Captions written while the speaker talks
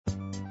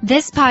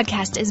This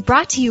podcast is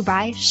brought to you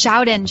by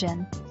Shout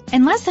Engine.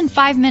 In less than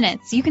 5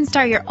 minutes, you can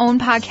start your own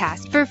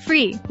podcast for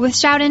free with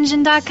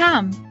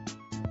shoutengine.com.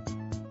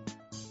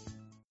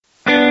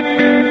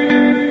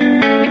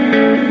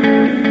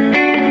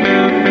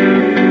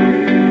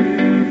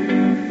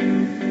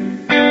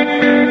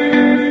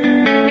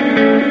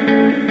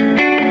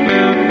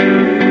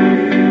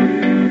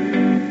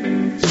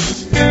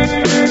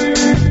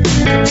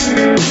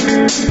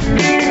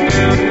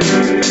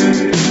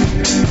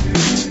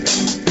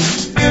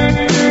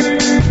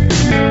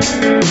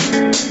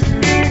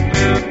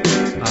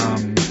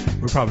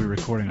 Probably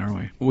recording,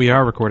 aren't we? We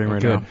are recording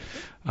right now.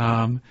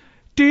 All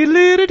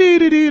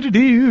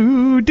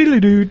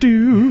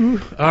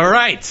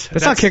right.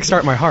 That's not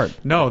Kickstart My Heart.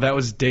 No, that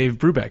was Dave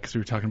Brubeck, because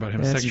we were talking about him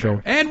a second true.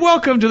 ago. And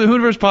welcome to the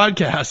Hooniverse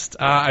Podcast.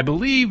 I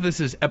believe this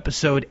is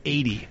episode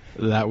 80.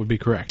 That would be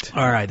correct.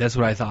 All right, that's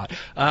what I thought.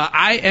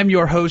 I am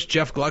your host,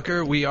 Jeff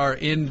Glucker. We are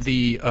in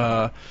the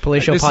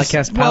Palatial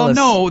Podcast Palace.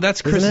 Well, no,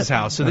 that's Chris's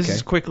house. So this Okay.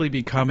 is quickly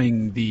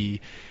becoming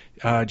the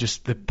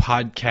just the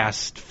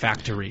podcast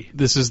factory.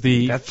 This is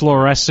the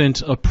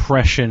fluorescent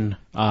oppression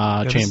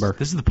chamber.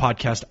 This is the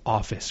podcast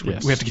office.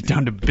 Yes. We have to get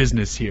down to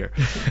business here.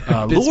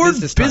 Lord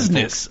business time,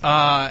 Business.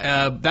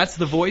 That's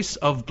the voice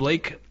of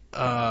Blake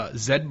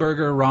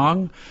Zedberger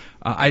Wrong.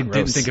 I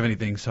didn't think of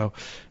anything. So,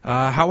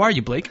 how are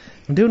you, Blake?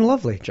 I'm doing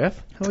lovely,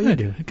 Jeff. How are you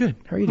doing? Good.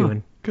 How are you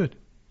doing? Good.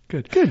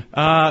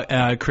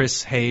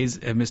 Chris Hayes,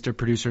 Mr.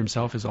 Producer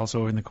himself, is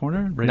also in the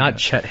corner. Not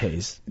Chet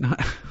Hayes.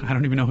 I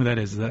don't even know who that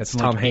is. That's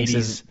Tom like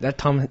Hanks's.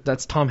 80s.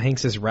 That's Tom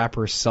Hanks's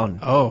rapper's son.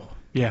 Oh,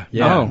 yeah.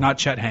 Yeah. No, not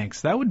Chet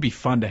Hanks. That would be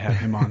fun to have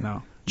him on,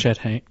 though. Chet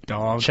Hayes.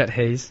 Dog. Chet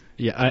Hayes.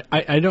 Yeah,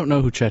 I don't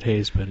know who Chet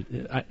Hayes, but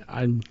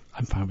I'm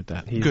fine with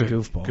that. He's Good. a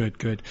goofball.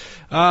 Good.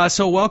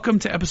 So welcome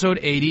to episode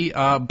 80.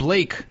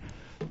 Blake,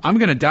 I'm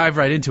going to dive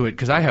right into it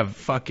because I have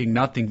fucking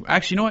nothing.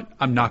 Actually, you know what?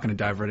 I'm not going to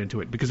dive right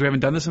into it because we haven't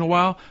done this in a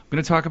while. I'm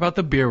going to talk about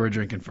the beer we're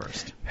drinking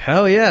first.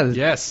 Hell yeah.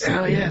 Yes.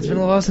 Hell yeah. It's been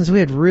a while since we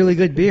had really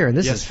good beer, and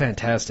this Yes. is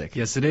fantastic.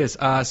 Yes, it is.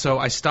 So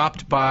I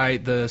stopped by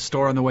the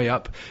store on the way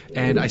up,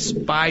 and I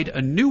spied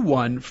a new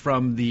one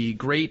from the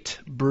great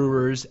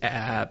brewers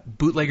at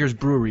Bootleggers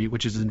Brewery,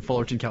 which is in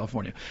Fullerton,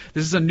 California.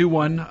 This is a new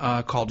one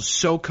called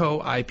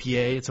SoCo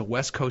IPA. It's a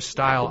West Coast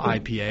style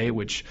IPA,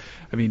 which,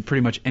 I mean,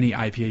 pretty much any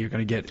IPA you're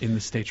going to get in the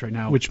States right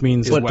now. Which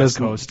means is West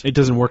Coast. it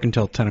doesn't work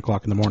until 10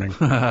 o'clock in the morning.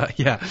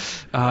 Yeah.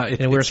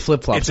 And it wears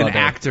flip-flops It's an all day.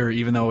 actor,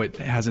 even though it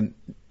hasn't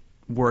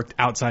worked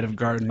outside of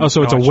garden. Oh,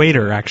 so it's a college.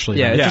 waiter, actually.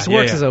 Yeah, it Yeah, just yeah,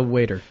 works yeah. as a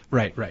waiter.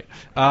 Right.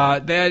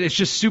 That it's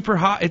just super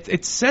hot.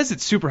 It says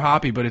it's super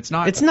hoppy, but it's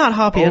not. It's not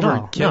hoppy at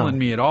all. Killing No.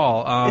 me at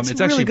all. It's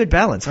it's really actually good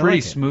balance. I Pretty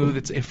like it. smooth.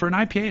 It's for an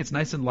IPA. It's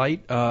nice and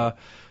light.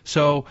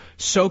 So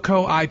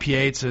SoCo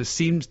IPA.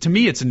 Seems to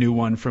me it's a new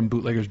one from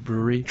Bootleggers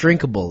Brewery.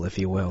 Drinkable, if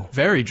you will.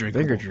 Very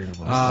drinkable. Very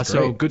drinkable. This is So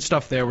great. good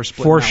stuff there. We're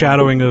splitting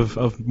Foreshadowing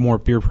of more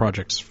beer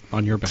projects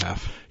on your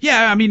behalf.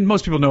 Yeah, I mean,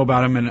 most people know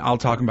about him, and I'll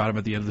talk about him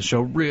at the end of the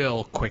show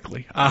real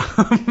quickly.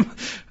 So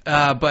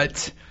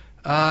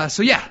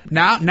yeah,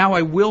 now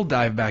I will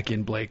dive back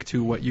in, Blake,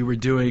 to what you were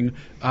doing,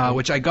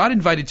 which I got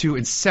invited to,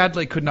 and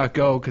sadly could not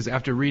go because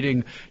after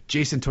reading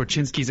Jason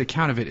Torchinsky's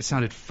account of it, it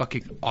sounded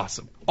fucking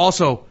awesome.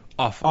 Also,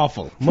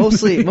 awful.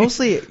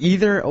 Mostly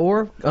either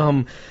or.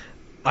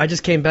 I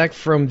just came back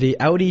from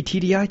the Audi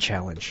TDI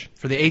challenge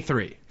For the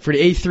A3. for the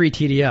A3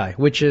 TDI,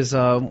 which is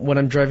what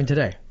I'm driving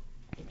today.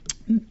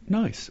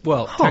 Nice.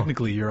 Well,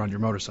 technically, you're on your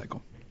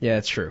motorcycle. Yeah,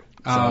 it's true.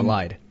 So I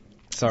lied.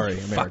 Sorry,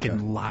 America.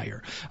 Fucking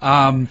liar.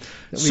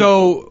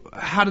 So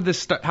how did this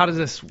start? How does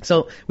this?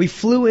 So we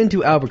flew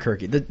into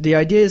Albuquerque. The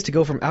idea is to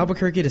go from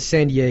Albuquerque to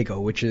San Diego,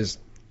 which is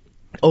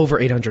over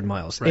 800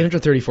 miles,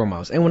 834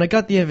 miles. And when I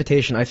got the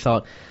invitation, I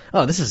thought,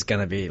 oh, this is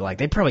going to be like,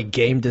 they probably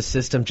gamed this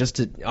system just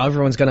to,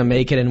 everyone's going to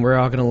make it and we're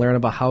all going to learn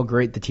about how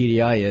great the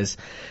TDI is.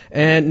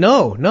 And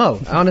no,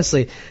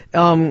 honestly.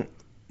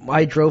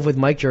 I drove with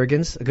Mike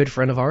Juergens, a good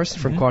friend of ours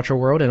from Quattro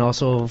World, and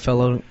also a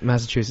fellow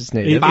Massachusetts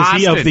native.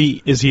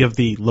 Is he of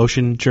the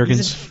Lotion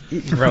Jergens?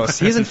 Gross.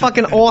 He's in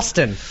fucking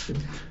Austin,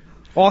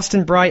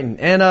 Brighton,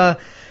 and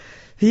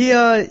he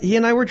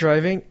and I were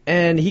driving,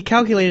 and he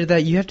calculated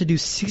that you have to do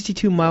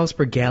 62 miles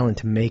per gallon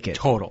to make it.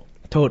 Total.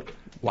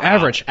 Wow.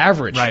 Average.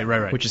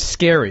 Right. Which is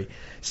scary.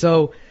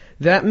 So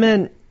that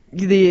meant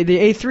the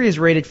A3 is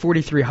rated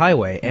 43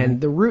 highway, and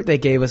the route they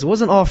gave us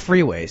wasn't all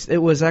freeways. It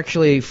was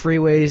actually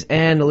freeways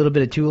and a little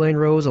bit of two-lane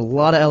roads, a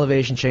lot of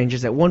elevation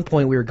changes. At one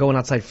point, we were going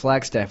outside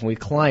Flagstaff, and we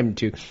climbed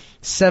to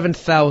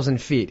 7,000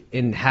 feet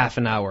in half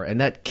an hour, and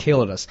that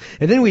killed us.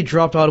 And then we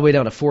dropped all the way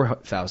down to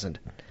 4,000.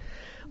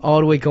 All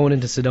the way going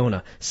into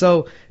Sedona.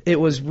 So it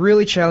was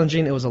really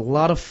challenging. It was a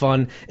lot of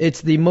fun.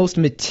 It's the most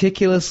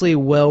meticulously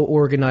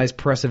well-organized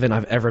press event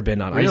I've ever been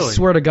on. Really? I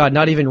swear to God,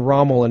 not even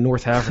Rommel in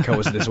North Africa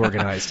was this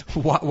organized.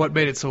 What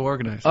made it so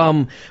organized?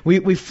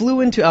 We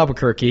flew into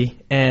Albuquerque,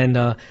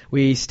 and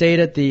we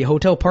stayed at the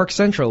Hotel Park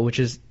Central, which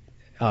is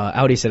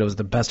Audi said it was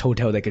the best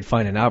hotel they could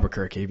find in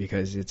Albuquerque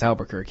because it's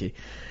Albuquerque.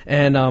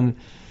 And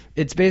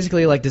it's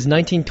basically like this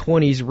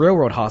 1920s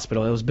railroad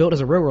hospital. It was built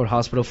as a railroad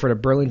hospital for the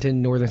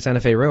Burlington Northern Santa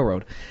Fe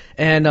Railroad.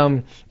 And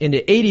in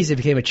the 80s, it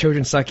became a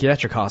children's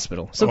psychiatric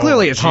hospital. So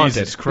clearly it's haunted.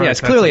 Jesus Christ, yeah,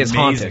 it's clearly that's it's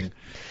amazing. haunted.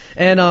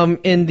 And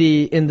in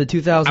the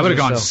 2000s, I would have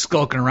or gone so,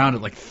 skulking around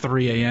at like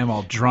 3 a.m.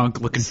 all drunk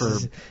looking for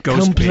ghost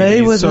come babies.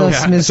 play with us,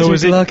 yeah. Mr. So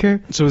is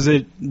Glucker.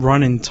 it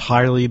run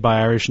entirely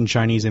by Irish and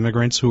Chinese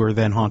immigrants who are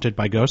then haunted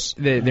by ghosts?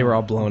 They were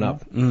all blown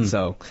up.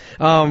 So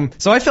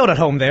I felt at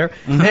home there,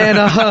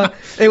 and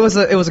it was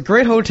a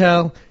great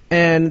hotel.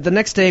 And the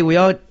next day we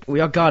all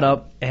got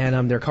up,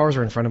 and their cars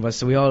were in front of us,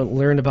 so we all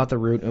learned about the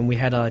route, and we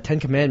had 10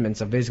 commandments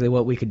of basically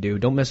what we could do.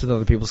 Don't mess with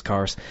other people's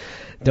cars.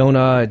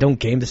 Don't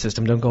game the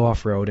system. Don't go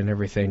off road and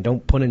everything.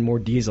 Don't put in more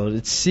diesel.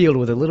 It's sealed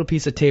with a little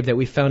piece of tape that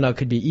we found out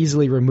could be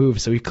easily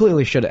removed. So we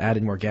clearly should have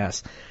added more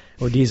gas,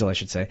 or diesel, I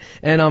should say.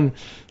 And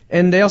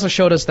they also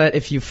showed us that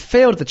if you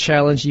failed the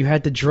challenge, you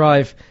had to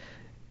drive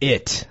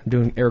it. I'm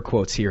doing air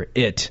quotes here.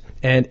 It.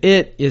 And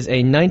it is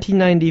a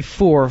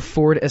 1994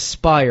 Ford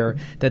Aspire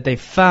that they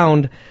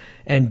found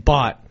and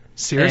bought.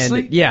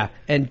 Seriously? And, yeah,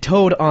 and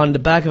towed on the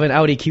back of an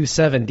Audi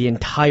Q7 the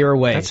entire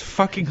way. That's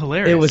fucking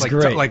hilarious. It was like,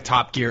 great. like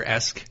Top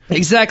Gear-esque.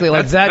 Exactly,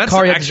 like that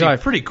car you had to actually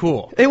drive. pretty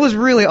cool. It was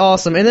really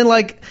awesome. And then,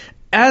 like,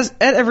 at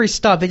every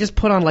stop, they just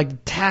put on,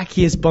 like,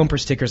 tackiest bumper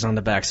stickers on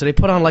the back. So they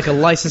put on, like, a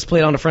license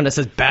plate on the front that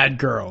says bad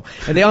girl.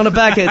 And they on the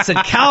back it said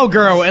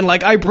cowgirl and,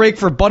 like, I brake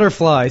for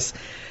butterflies.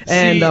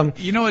 And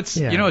See, you know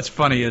what's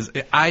funny is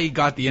I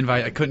got the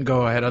invite. I couldn't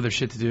go. I had other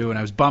shit to do, and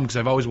I was bummed because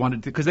I've always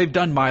wanted to. Because they've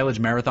done mileage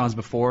marathons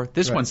before.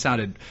 This one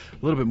sounded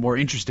a little bit more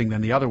interesting than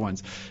the other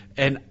ones,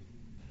 and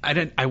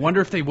I wonder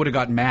if they would have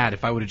gotten mad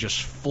if I would have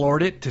just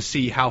floored it to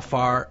see how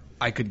far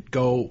I could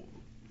go,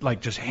 like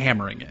just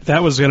hammering it.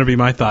 That was going to be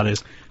my thought.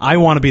 Is I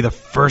want to be the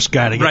first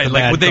guy to get Right, the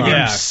like bad would they car.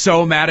 get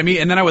so mad at me,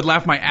 and then I would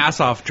laugh my ass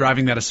off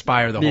driving that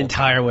Aspire the whole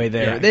entire way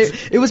there. Yeah.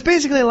 It was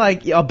basically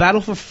like a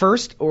battle for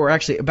first, or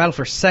actually a battle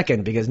for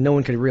second, because no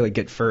one could really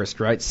get first,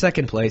 right?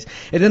 Second place,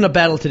 and then a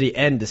battle to the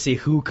end to see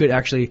who could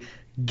actually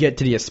get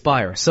to the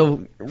Aspire.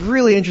 So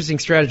really interesting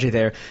strategy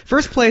there.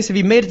 First place, if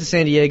you made it to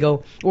San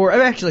Diego, or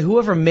actually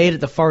whoever made it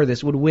the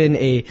farthest would win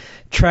a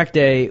track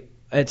day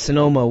at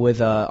Sonoma with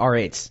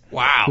R8s.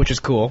 Wow. Which is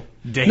cool.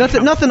 Damn.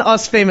 Nothing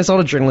us famous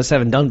auto journalists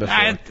haven't done before.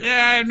 I've never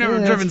Yeah,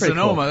 driven that's pretty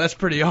Sonoma. cool. That's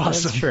pretty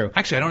awesome. That's true.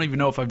 Actually, I don't even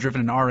know if I've driven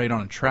an R8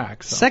 on a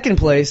track. So. Second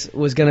place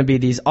was going to be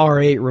these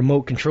R8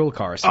 remote control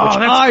cars, which Oh,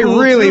 that's I cool,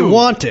 really too.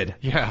 wanted.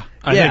 Yeah.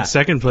 I Yeah. think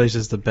second place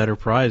is the better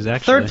prize,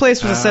 actually. Third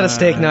place was a set of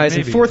steak knives,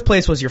 and maybe. fourth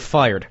place was you're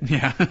fired.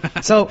 Yeah.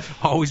 So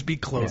always be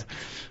close.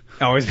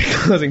 always be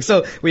closing.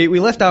 So we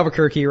left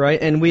Albuquerque, right,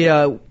 and we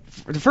the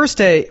first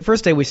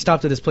day we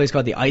stopped at this place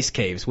called the Ice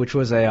Caves, which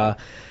was a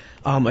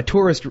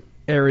tourist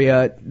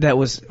area that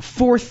was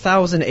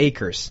 4,000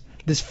 acres.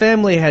 This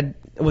family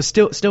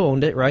still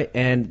owned it, right?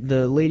 And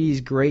the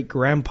lady's great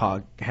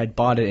grandpa had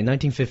bought it in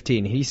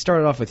 1915. He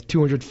started off with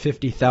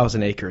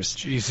 250,000 acres.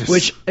 Jesus.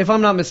 Which, if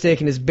I'm not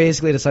mistaken, is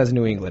basically the size of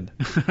New England.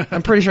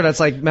 I'm pretty sure that's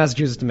like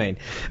Massachusetts to Maine,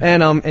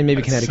 and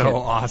maybe Connecticut. So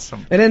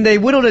awesome. And then they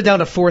whittled it down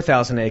to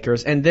 4,000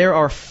 acres, and there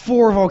are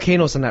 4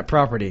 volcanoes on that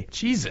property.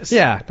 Jesus.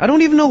 Yeah, I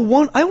don't even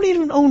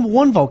own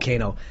one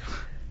volcano.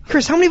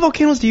 Chris, how many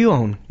volcanoes do you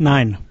own?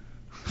 9.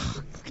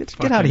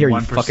 Get out of here, you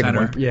 1%er.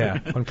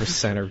 fucking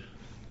 1%er,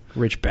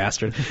 rich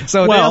bastard.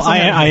 So they Well, also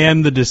had- I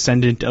am the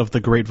descendant of the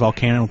great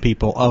volcano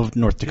people of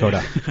North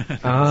Dakota.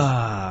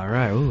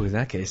 right. Ooh, in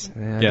that case,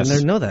 I Yes.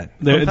 didn't know that.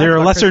 They're, Fun fact they're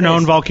a about Chris lesser-known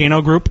Hayes.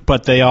 volcano group,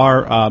 but they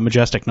are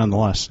majestic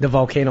nonetheless. The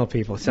volcano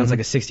people sounds like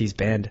a '60s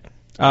band.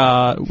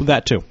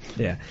 That too.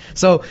 Yeah.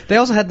 So they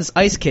also had this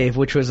ice cave,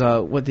 which was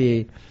what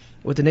the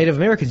Native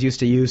Americans used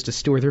to use to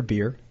store their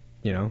beer.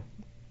 You know,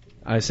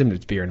 I assume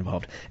there's beer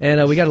involved.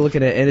 And we got to look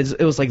at it, and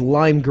it was like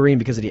lime green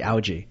because of the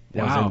algae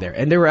that was Wow. in there.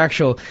 And there were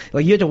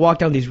you had to walk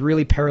down these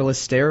really perilous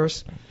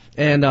stairs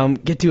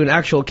and get to an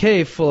actual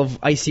cave full of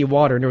icy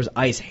water, and there was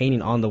ice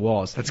hanging on the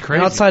walls. That's And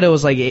crazy. outside it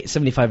was like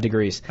 75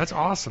 degrees. That's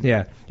awesome.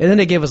 Yeah. And then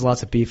they gave us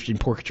lots of beef and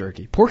pork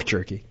jerky. Pork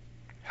jerky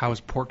How is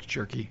pork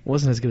jerky?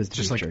 wasn't as good as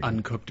Just beef like jerky.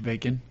 uncooked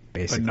bacon,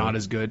 Basically. but not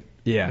as good.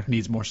 Yeah. It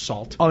needs more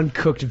salt.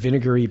 Uncooked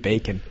vinegary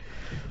bacon.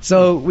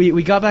 So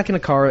we got back in the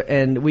car,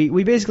 and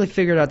we basically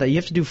figured out that you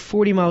have to do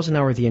 40 miles an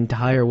hour the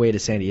entire way to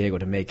San Diego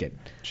to make it.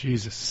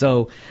 Jesus.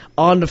 So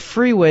on the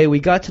freeway, we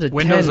got to the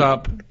Windows 10,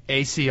 up,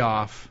 AC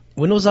off.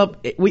 Windows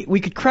up. We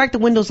could crack the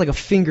windows like a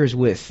finger's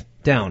width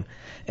down.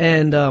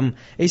 And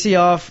AC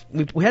off.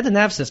 We had the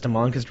nav system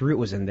on because the route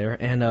was in there,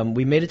 and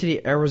we made it to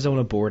the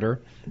Arizona border.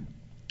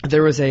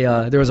 There was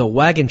a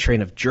wagon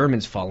train of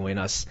Germans following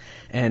us,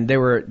 and there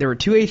were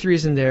 2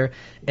 A3s in there,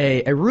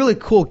 a really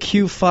cool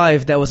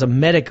Q5 that was a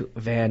medic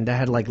van that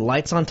had like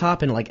lights on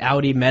top and like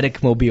Audi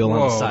medic mobile on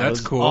the Whoa, side. that's it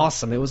was cool.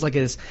 Awesome. It was like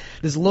this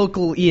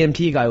local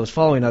EMT guy was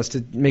following us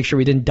to make sure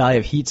we didn't die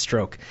of heat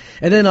stroke.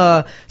 And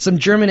then some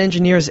German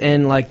engineers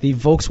and like the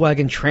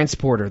Volkswagen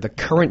Transporter, the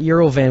current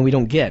Eurovan we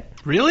don't get.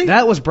 Really?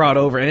 That was brought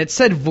over, and it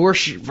said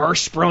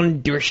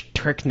Vorsprung durch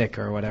Technik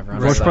or whatever. on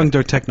the side. Vorsprung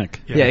der Technik.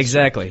 Yeah,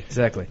 exactly.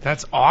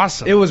 That's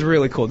awesome. It was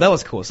really cool. That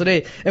was cool. So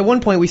at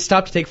one point we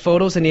stopped to take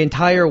photos, and the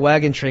entire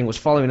wagon train was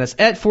following us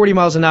at 40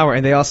 miles an hour,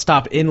 and they all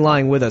stopped in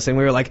line with us, and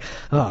we were like,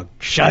 "Oh,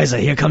 Scheiße,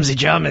 here comes the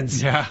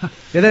Germans." Yeah.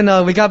 And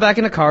then we got back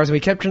in the cars, and we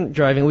kept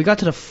driving. We got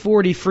to the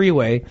 40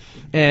 freeway,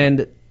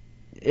 and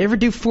ever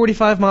do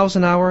 45 miles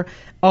an hour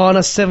on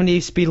a 70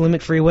 speed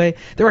limit freeway?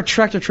 There are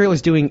tractor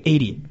trailers doing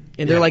 80.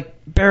 And they're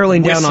like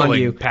barreling down on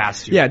Whistling you.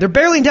 past you. Yeah, they're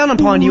barreling down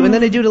upon you, and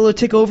then they do the little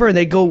tick over, and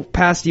they go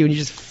past you, and you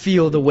just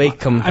feel the wake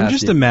come past I'm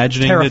just you.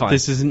 imagining Terrifying. that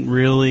this isn't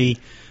really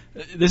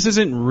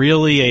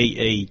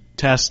a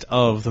test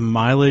of the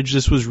mileage.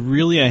 This was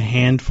really a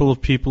handful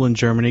of people in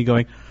Germany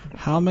going,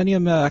 how many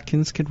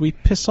Americans could we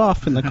piss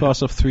off in the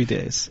course of 3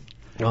 days?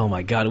 Oh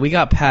my God, we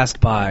got passed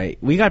by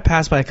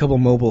a couple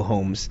mobile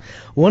homes.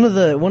 One of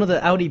the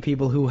Audi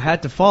people who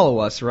had to follow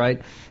us,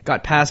 right,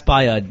 got passed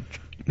by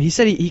he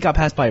said he got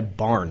passed by a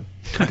barn.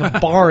 Like a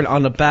barn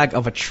on the back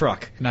of a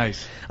truck.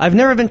 Nice. I've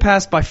never been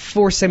passed by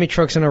 4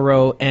 semi-trucks in a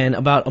row and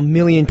about 1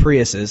 million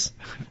Priuses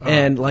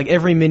and like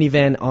every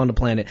minivan on the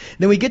planet.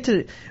 Then we got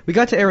to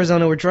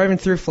Arizona, we're driving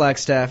through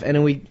Flagstaff, and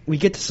then we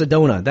get to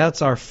Sedona.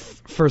 That's our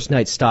first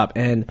night stop,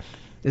 and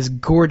this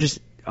gorgeous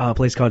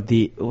place called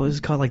the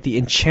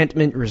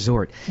Enchantment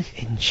Resort.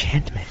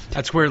 Enchantment.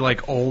 That's where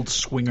like old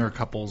swinger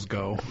couples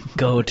go.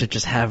 Go to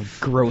just have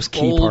gross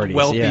key Old parties.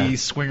 wealthy yeah.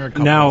 swinger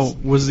couples. Now,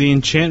 was the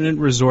Enchantment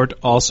Resort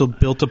also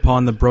built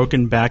upon the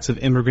broken backs of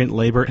immigrant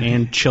labor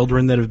and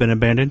children that have been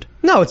abandoned?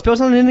 No, it's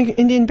built on an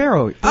Indian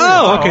burial.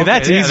 Oh, okay,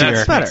 that's yeah, easier.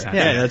 that's better. makes Yeah,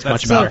 sense. that's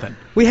much better. better.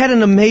 We had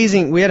an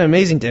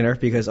amazing dinner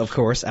because of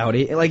course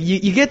Audi. Like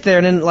you get there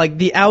and then like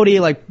the Audi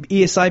like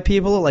ESI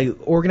people like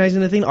organizing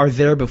the thing are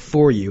there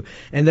before you,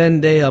 and then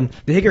they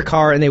take your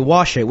car and they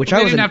wash it. Which They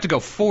I was didn't have to go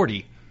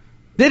 40.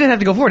 They didn't have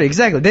to go 40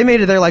 exactly. They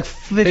made it there like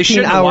 15 They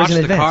shouldn't have hours washed in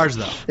the advance. cars,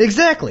 though.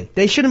 Exactly.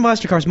 They shouldn't wash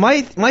the cars.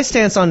 My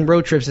stance on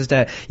road trips is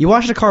that you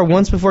wash the car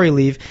once before you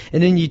leave,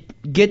 and then you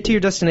get to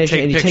your destination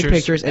Take and you take pictures,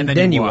 pictures, and and then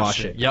then you you wash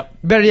wash it. it. Yep.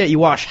 Better yet, you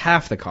wash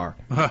half the car.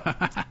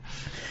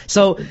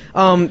 So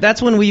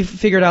that's when we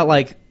figured out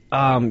like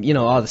all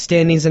the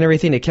standings and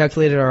everything. They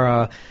calculated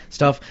our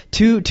stuff.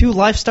 Two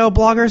lifestyle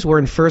bloggers were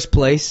in first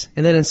place,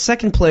 and then in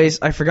second place,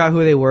 I forgot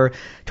who they were.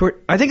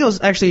 I think it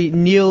was actually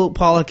Neil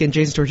Pollack and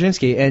Jason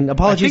Torczynski. And I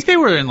apologies, think they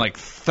were in like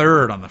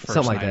third on the first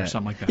something like night that. or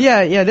something like that.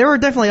 Yeah, they were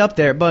definitely up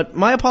there. But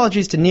my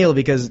apologies to Neil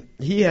because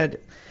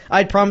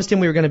I'd promised him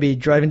we were going to be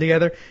driving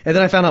together, and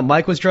then I found out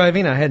Mike was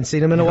driving. I hadn't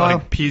seen him in a while.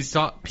 Like, peace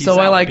out, So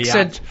I like biatch.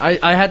 said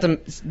I had to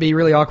be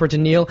really awkward to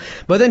Neil,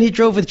 but then he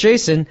drove with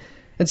Jason,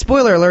 and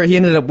spoiler alert, he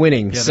ended up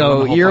winning. Yeah, they won So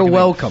the whole you're fucking thing.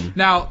 welcome.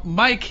 Now,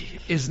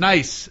 Mike is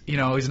nice. He's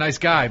a nice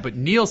guy, but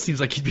Neil seems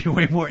like he'd be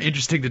way more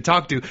interesting to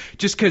talk to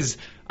just because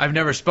I've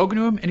never spoken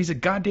to him, and he's a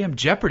goddamn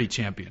Jeopardy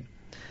champion.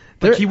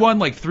 Like, he won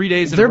like 3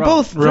 days in a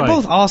row. They're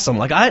both awesome.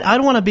 Like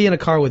I'd want to be in a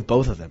car with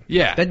both of them.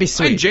 Yeah. that'd be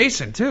sweet. And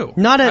Jason, too.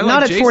 Not I at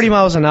like Jason. 40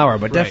 miles an hour,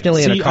 but Right.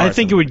 definitely in See, a car. I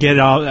think it would get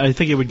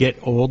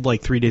old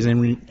like 3 days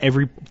in.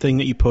 Everything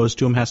that you pose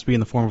to him has to be in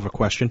the form of a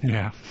question.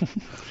 Yeah.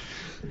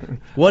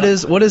 What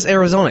is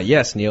Arizona?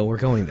 Yes, Neil, we're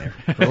going there.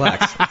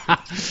 Relax.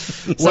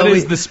 What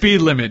is the speed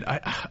limit?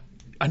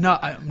 No,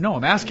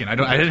 I'm asking.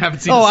 I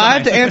haven't seen. Oh, the I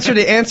have sign. to answer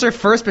the answer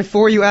first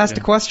before you ask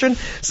the question.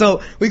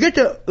 So we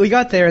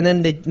got there, and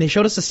then they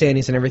showed us the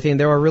standings and everything.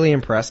 They were really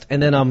impressed.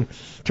 And then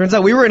turns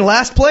out we were in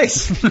last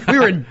place. We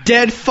were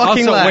dead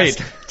fucking Also, last.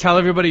 wait. Tell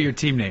everybody your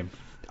team name.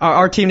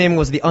 Our team name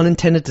was the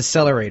Unintended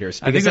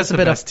Decelerators. I think that's a the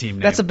bit best of, team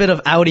name. That's a bit of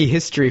Audi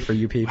history for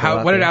you people.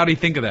 out What did there. Audi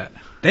think of that?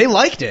 They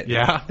liked it.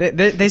 Yeah.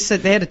 They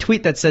said they had a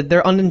tweet that said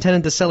their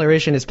unintended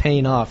deceleration is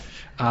paying off,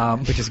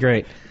 which is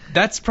great.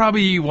 That's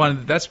probably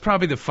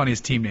the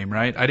funniest team name,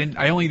 right?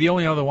 The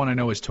only other one I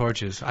know is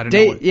Torches. I don't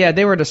know.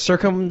 They were the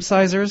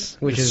circumcisers,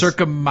 which is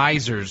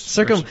Circummisers.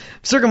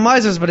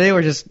 circummisers,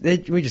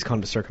 but we just call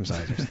them the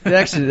circumcisers.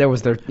 Actually, that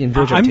was their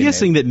individual. I'm team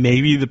guessing name. that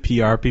maybe the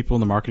PR people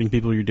and the marketing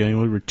people you're dealing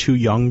with were too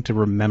young to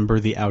remember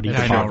the Audi I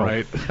know, debacle.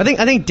 right?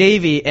 I think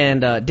Davey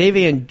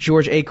and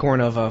George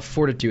Acorn of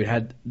Fortitude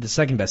had the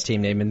second best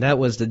team name, and that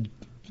was the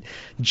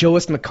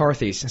Joest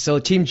McCarthy's. So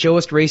Team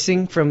Joest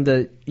Racing from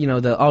the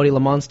Audi Le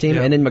Mans team,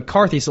 Yeah. and then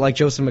McCarthy, so like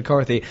Joseph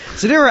McCarthy.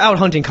 So they were out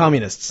hunting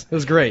communists. It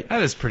was great.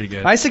 That is pretty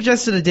good. I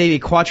suggested to Davey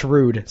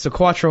Quattrude, so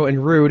Quattro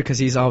and Rude because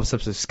he's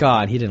opposite of Ska,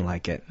 and he didn't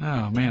like it.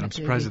 Oh man, I'm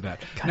surprised at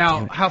that. God damn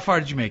Now, it. how far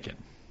did you make it?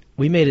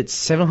 We made it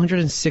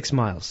 706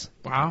 miles.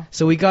 Wow.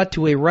 So we got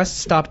to a rest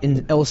stop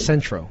in El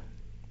Centro.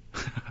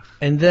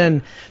 And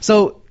then,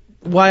 so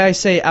why I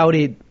say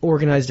Audi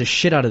organized the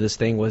shit out of this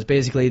thing was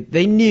basically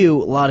they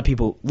knew lots of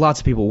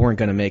people weren't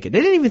going to make it. They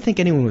didn't even think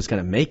anyone was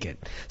going to make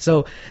it.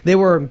 So there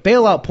were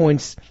bailout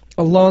points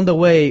along the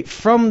way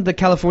from the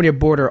California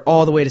border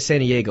all the way to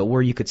San Diego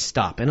where you could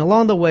stop. And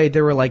along the way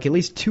there were like at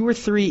least 2 or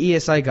 3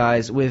 ESI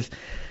guys with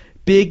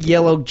big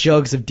yellow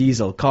jugs of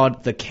diesel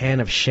called the Can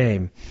of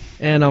Shame.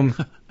 And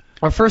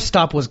Our first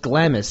stop was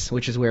Glamis,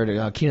 which is where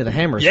the King of the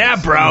Hammers Yeah,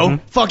 is. bro.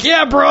 Fuck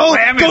yeah, bro!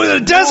 Glamis Go to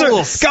the desert!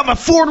 rules. Got my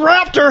Ford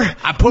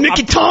Raptor!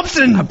 Mickey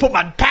Thompson! I put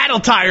my paddle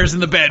tires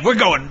in the bed. We're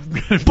going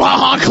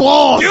Baja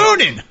Claws!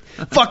 tuning.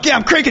 Fuck yeah,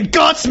 I'm cranking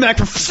Godsmack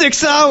for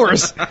 6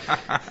 hours!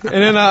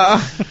 And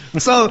then,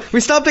 so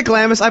we stopped at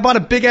Glamis. I bought a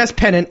big-ass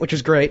pennant, which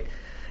was great.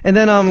 And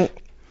then,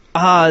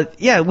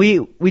 yeah, we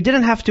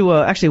didn't have to,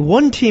 actually,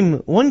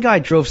 one guy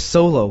drove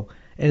solo.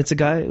 And it's a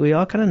guy we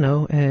all kind of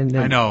know, and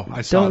I know.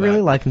 I saw don't that.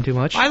 really like him too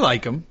much. I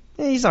like him.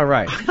 Yeah, he's all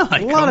right. I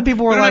like a lot him. of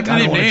people were We don't like, have I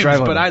to don't name want to names, drive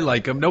with but him. I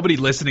like him. Nobody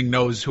listening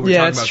knows who we're Yeah,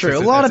 talking it's about. true.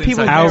 since A lot that's of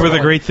people- inside However, baseball.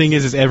 the great thing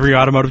is every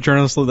automotive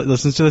journalist that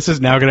listens to this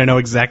is now going to know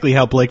exactly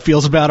how Blake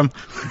feels about him.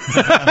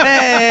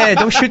 Hey,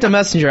 don't shoot the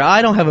messenger.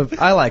 I don't have a.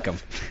 I like him.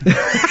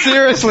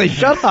 Seriously,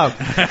 shut up.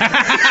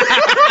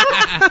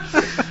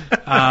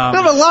 No,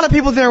 but a lot of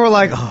people there were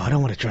like, "Oh, I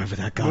don't want to drive with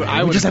that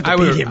guy. We just have to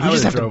beat him. We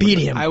just have to beat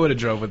him." I would have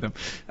drove with him.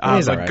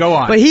 He's But all right. go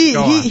on. But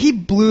Go on. he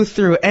blew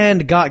through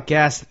and got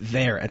gas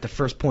there at the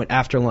first point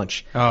after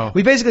lunch. Oh.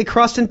 We basically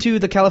crossed into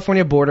the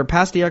California border,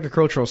 past the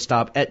agricultural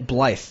stop at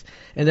Blythe,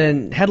 and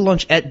then had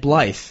lunch at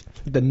Blythe,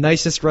 the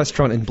nicest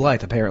restaurant in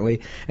Blythe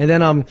apparently, and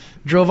then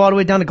drove all the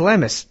way down to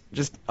Glamis,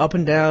 just up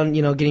and down,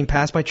 getting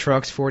passed by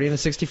trucks, 40 and a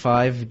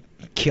 65,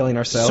 killing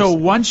ourselves. So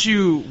once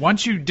you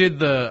did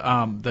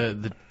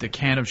the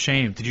can of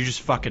shame, did you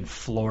just fucking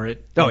floor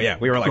it? Oh, yeah,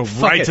 we were like, go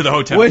fuck right it. to the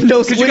hotel.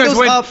 Windows- 'Cause you guys windows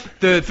went, up.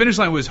 The finish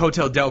line was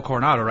Hotel Del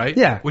Coronado, right?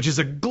 Yeah. Which is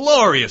a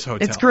glorious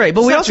hotel. It's great,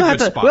 but we Such also a had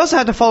good to spot. we also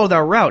had to follow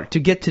that route to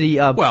get to the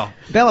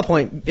Bella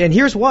Point, and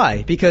here's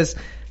why: because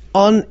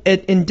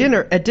at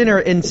dinner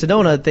in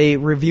Sedona, they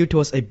reviewed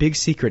to us a big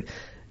secret.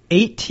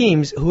 8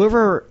 teams,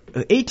 whoever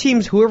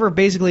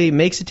basically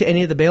makes it to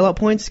any of the bailout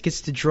points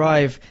gets to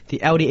drive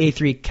the Audi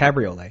A3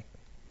 Cabriolet.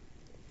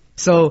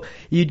 So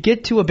you'd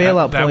get to a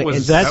bailout That point, was-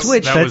 and That's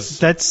that was-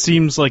 that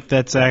seems like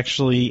that's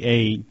actually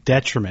a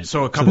detriment.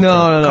 So a couple, No,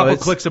 couple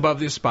it's- clicks above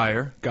the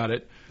Aspire. Got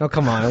it. oh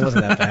come on, it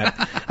wasn't that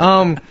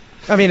bad.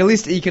 I mean, at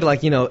least you could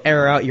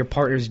air out your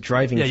partner's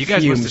driving. Yeah, you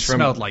guys must have fumes from-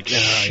 smelled like Yeah,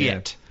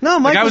 shit. yeah. No,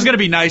 Mike I was was- going to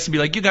be nice and be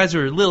like, you guys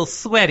are a little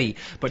sweaty,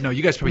 but no,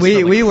 you guys probably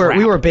smelled We like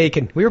crap. were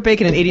baking. We were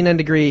baking in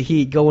 89-degree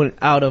heat going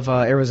out of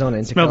Arizona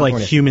into smelled California.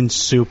 like human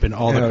soup in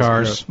all Yeah, the it was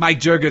cars. gross. Mike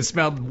Jurgen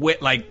smelled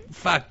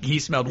fuck. He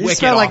smelled He wicked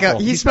smelled like awful.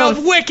 he smelled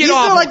wicked he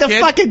awful. smelled like the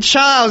kid. fucking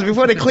Childs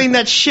before they cleaned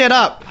that shit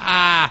up.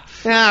 Ah,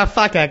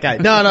 Fuck that guy.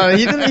 No,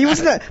 he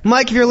wasn't that.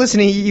 Mike, if you're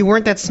listening, you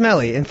weren't that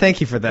smelly, and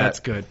thank you for that.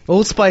 That's good.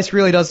 Old Spice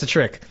really does the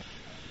trick.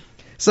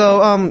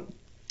 So,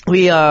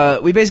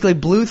 we basically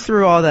blew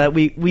through all that.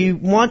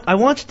 I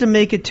wanted to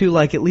make it to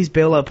at least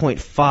bailout point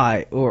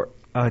 5 or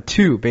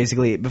 2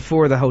 basically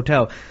before the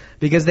hotel,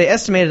 because they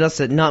estimated us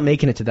at not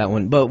making it to that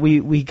one. But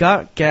we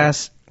got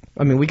gas.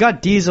 I mean, we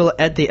got diesel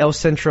at the El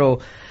Centro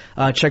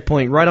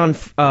checkpoint right on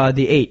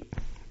the 8.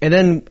 And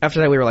then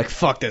after that, we were like,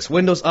 fuck this.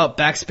 Windows up,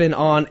 backspin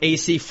on,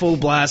 AC full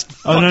blast,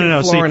 Oh, fucking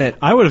no. See, flooring it.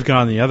 I would have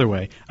gone the other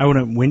way. I would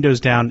have windows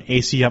down,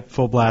 AC up,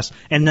 full blast,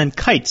 and then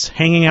kites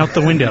hanging out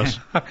the windows.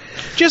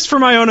 Just for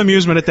my own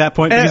amusement at that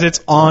point, because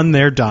it's on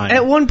their dime.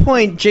 At one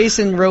point,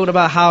 Jason wrote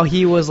about how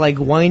he was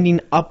winding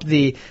up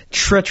the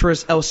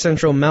treacherous El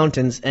Centro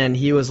mountains, and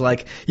he was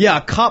like, yeah,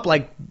 a cop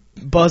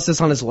buzzed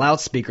us on his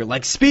loudspeaker,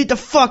 speed the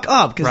fuck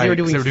up, because right. they were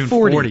 'cause doing, they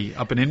were 40.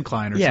 up an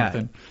incline or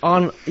something.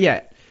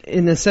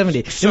 In the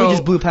 70. So- then we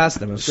just blew past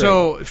them. It was great.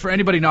 So, for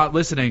anybody not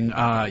listening,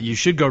 you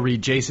should go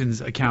read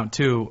Jason's account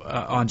too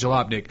on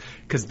Jalopnik,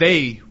 because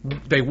they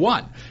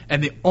won,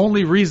 and the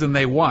only reason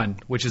they won,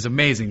 which is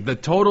amazing, the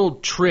total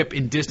trip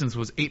in distance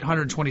was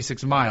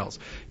 826 miles.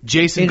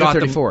 Jason got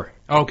them 834.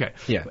 Okay,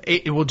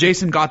 Yeah. Well,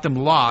 Jason got them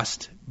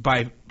lost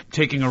by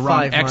taking a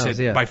wrong 5 miles,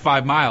 exit yeah. by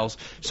 5 miles.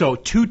 So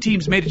 2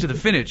 teams made it to the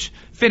finish.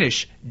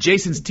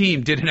 Jason's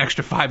team did an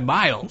extra 5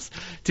 miles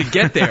to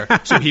get there,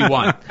 so he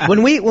won.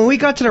 when we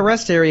got to the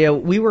rest area,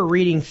 we were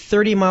reading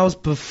 30 miles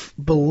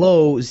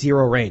below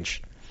zero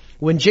range.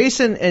 When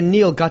Jason and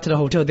Neil got to the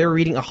hotel, they were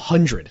reading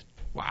 100.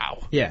 Wow.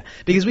 Yeah,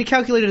 because we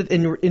calculated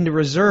in the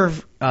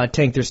reserve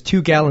tank, there's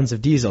 2 gallons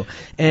of diesel,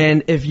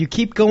 and if you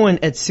keep going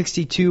at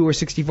 62 or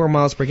 64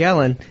 miles per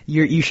gallon,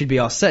 you should be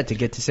all set to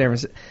get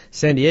to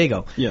San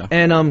Diego. Yeah.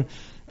 And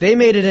they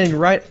made it in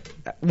right.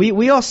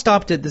 We all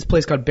stopped at this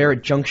place called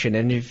Barrett Junction,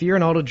 and if you're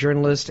an auto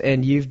journalist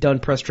and you've done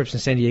press trips in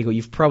San Diego,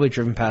 you've probably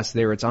driven past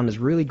there. It's on this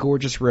really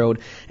gorgeous road,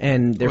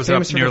 and they're Was it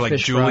famous up near for their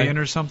fish Julian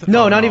fry. or something?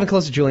 No, Oh, not no. even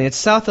close to Julian. It's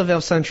south of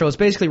El Centro. It's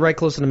basically right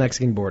close to the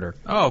Mexican border.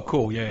 Oh,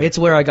 cool. Yeah. It's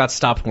where I got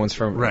stopped once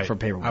from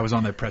payroll. I was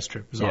on that press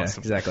trip. It was Yeah,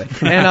 awesome. exactly.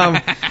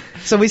 And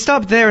so we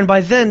stopped there, and by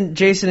then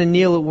Jason and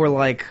Neil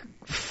were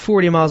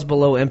 40 miles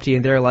below empty,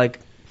 and they're like,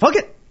 "Fuck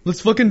it,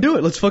 let's fucking do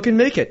it. Let's fucking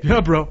make it."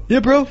 Yeah, bro. Yeah,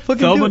 bro.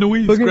 Fucking Thelma do it.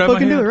 Louise, Fucking, grab my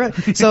fucking do it,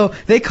 hand. right? So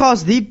they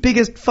caused the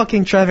biggest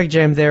fucking traffic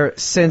jam there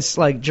since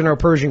General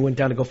Pershing went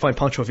down to go find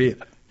Pancho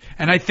Villa.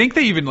 And I think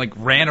they even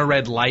ran a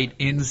red light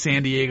in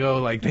San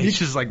Diego. They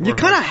just you were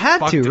kinda had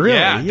fucked to, it. really,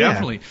 Yeah, yeah.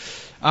 definitely.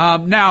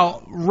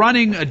 Now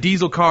running a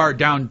diesel car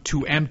down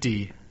to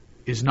empty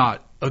is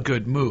not a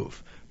good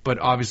move. but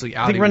obviously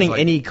Audi I think running was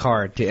like, any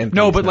car to empty.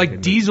 no, is but not like gonna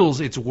be-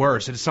 diesels, it's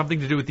worse. It's something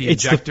to do with the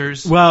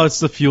injectors. It's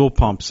the fuel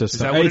pump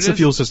system. that what It's it the is?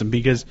 fuel system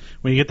because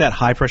when you get that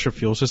high pressure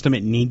fuel system,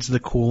 it needs the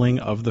cooling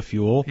of the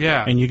fuel.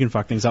 Yeah. And you can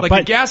fuck things up.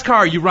 Like a gas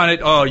car, you run it,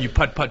 you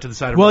putt to the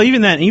side of Well, the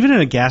road. even in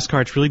a gas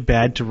car, it's really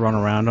bad to run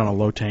around on a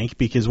low tank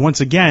because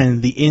once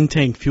again, the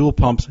in-tank fuel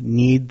pumps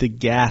need the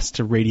gas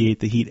to radiate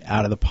the heat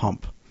out of the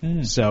pump.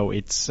 So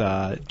it's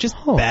just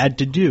bad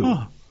to do.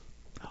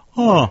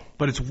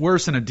 But it's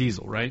worse than a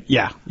diesel, right?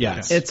 Yeah.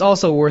 It's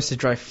also worse to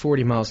drive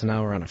 40 miles an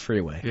hour on a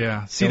freeway.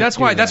 Yeah. See, Don't that's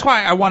do why that.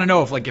 I want to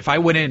know if I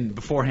went in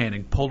beforehand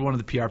and pulled one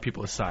of the PR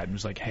people aside and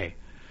was like, "Hey,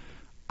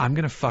 I'm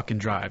going to fucking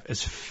drive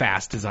as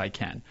fast as I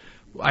can."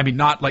 I mean,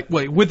 not like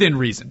within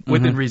reason,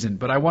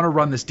 but I want to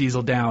run this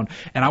diesel down,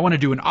 and I want to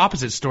do an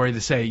opposite story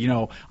to say,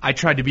 I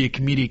tried to be a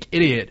comedic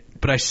idiot,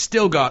 but I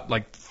still got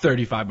like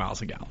 35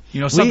 miles a gallon.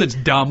 Something that's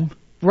dumb.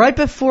 Right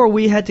before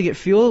we had to get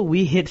fuel,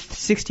 we hit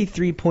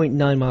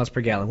 63.9 miles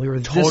per gallon. We were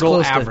this Total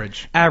close to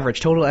average.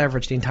 Total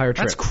average the entire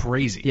trip. That's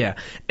crazy. Yeah,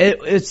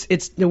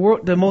 it's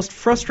the most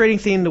frustrating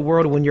thing in the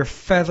world when you're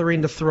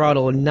feathering the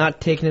throttle and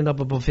not taking it up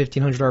above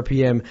 1500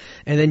 RPM,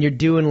 and then you're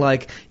doing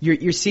like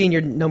you're seeing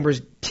your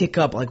numbers tick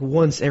up like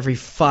once every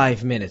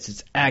 5 minutes.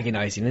 It's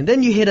agonizing, and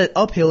then you hit an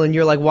uphill and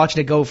you're like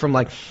watching it go from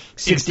like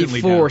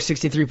Instantly 64, down.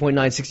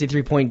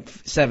 63.9,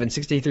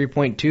 63.7,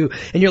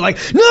 63.2, and you're like,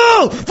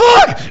 no,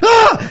 fuck,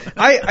 ah!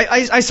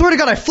 I swear to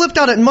God, I flipped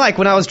out at Mike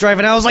when I was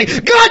driving. I was like,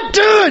 God,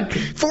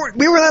 dude!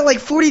 We were at like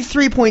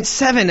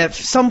 43.7 at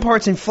some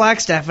parts in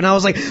Flagstaff, and I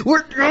was like,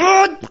 we're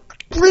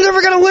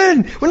never gonna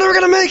win. We're never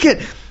gonna make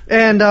it.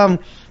 And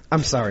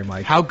I'm sorry,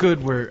 Mike. How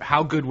good were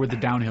the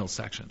downhill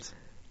sections?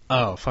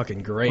 Oh,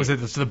 fucking great. Was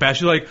it the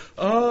best? You're like,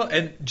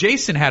 and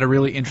Jason had a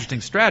really interesting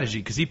strategy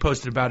because he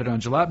posted about it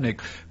on Jalopnik,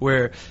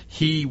 where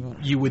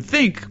you would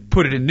think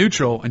put it in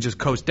neutral and just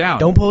coast down.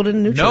 Don't put it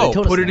in neutral. They No,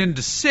 told us put it that.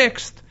 into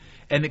sixth,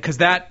 and because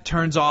that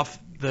turns off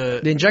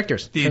the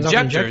injectors. the Turns off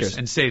injectors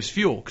and saves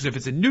fuel. Because if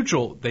it's in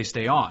neutral, they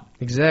stay on.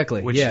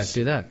 Exactly. Which Yeah, is-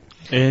 do that.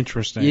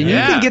 Interesting. You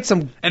Yeah. can get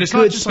some and it's good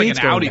not just like an speeds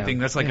going Audi down. thing.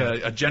 That's like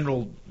a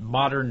general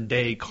modern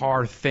day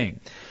car thing.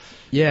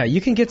 Yeah,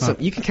 you can get some.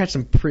 You can catch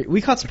some.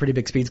 We caught some pretty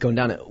big speeds going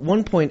down at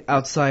one point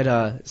outside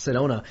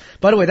Sedona.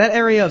 By the way, that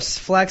area of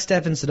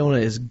Flagstaff and Sedona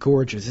is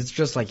gorgeous. It's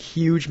just like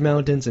huge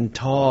mountains and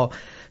tall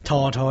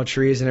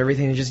trees and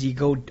everything. And just you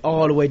go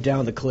all the way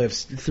down the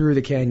cliffs, through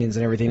the canyons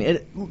and everything.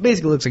 It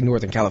basically looks like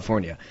Northern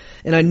California.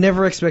 And I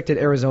never expected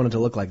Arizona to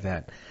look like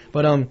that.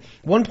 But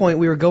one point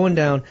we were going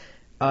down.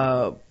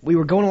 We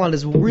were going along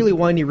this really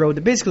windy road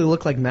that basically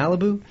looked like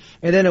Malibu.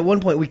 And then at one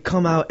point we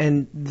come out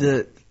and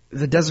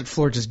the desert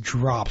floor just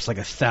drops like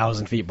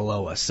 1,000 feet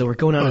below us. So we're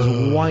going down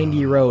this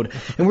windy road,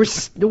 and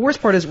the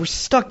worst part is we're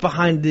stuck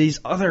behind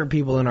these other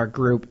people in our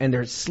group, and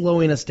they're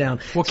slowing us down.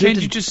 Well, So we can't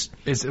had you to- just?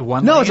 Is it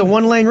one? No, lane? it's a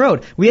one-lane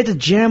road. We had to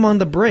jam on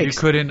the brakes. You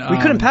couldn't, We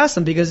couldn't pass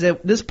them because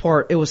this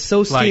part it was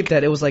so steep Like,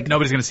 that it was like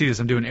nobody's gonna see this.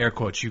 I'm doing air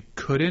quotes. You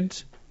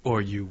couldn't,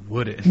 or you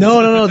wouldn't.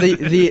 no.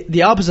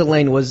 The opposite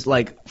lane was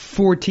like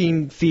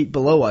 14 feet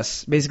below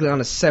us, basically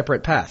on a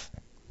separate path.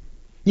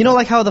 You know,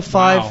 like how the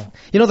Wow.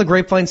 the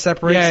grapevine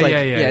separates? Yeah, like,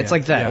 yeah, it's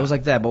like that. yeah. It was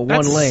like that, but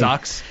That one lane.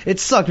 sucks. It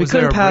sucked. We Was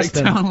there couldn't a pass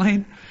breakdown them.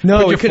 lane? No,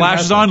 Put we your couldn't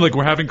flashes pass on like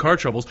we're having car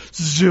troubles.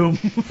 Zoom.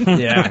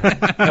 Yeah,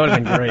 that would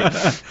have been great.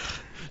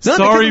 No,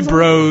 Sorry, because-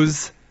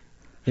 bros.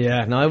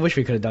 Yeah, no, I wish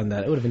we could have done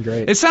that. It would have been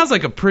great. It sounds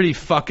like a pretty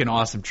fucking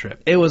awesome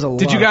trip. It was a lot.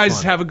 Did you of guys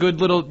fun. have a good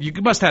little? You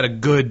must have had a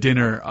good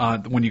dinner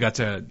when you got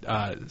to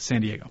San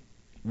Diego.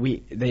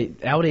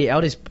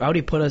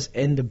 Audi put us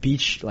in the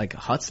beach like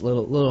huts,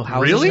 little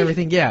houses Really? and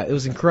everything. Yeah, it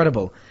was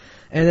incredible.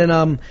 And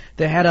then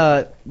they had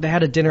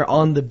a dinner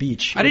on the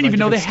beach. I didn't even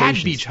know they had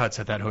stations. beach huts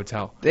at that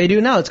hotel. They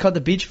do now. It's called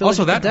the Beach Village.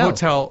 Also, that Hotel.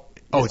 hotel.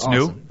 Oh, it's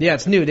new. Awesome. Yeah,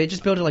 it's new. They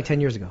just built it like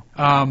 10 years ago.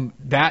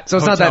 That So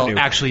it's not hotel, that new.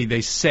 Actually,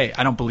 they say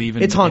I don't believe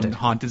in It's haunted. in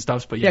haunted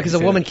stuff, but Yeah, because they a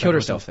say woman that killed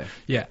hotel- herself there.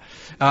 Yeah,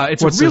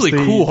 it's What's a really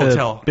this, cool the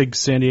hotel. Big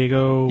San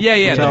Diego.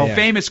 Yeah, hotel? the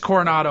famous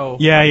Coronado.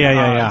 Yeah.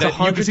 That It's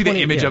you can see the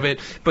 120 image yeah. of it,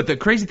 but the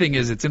crazy thing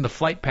is, it's in the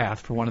flight path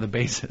for one of the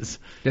bases.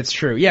 That's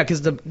true. Yeah,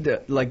 because the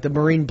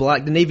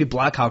Navy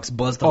Blackhawks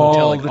buzz the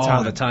hotel all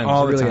the time.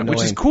 all It's the really time, which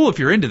is annoying. cool if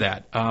you're into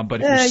that. But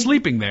if Yeah, you're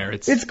sleeping there,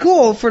 It's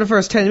cool for the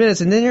first 10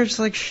 minutes, and then you're just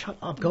like, shut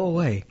up, go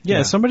away.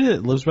 Yeah, somebody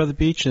that lives by the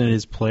beach and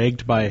is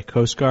plagued by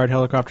Coast Guard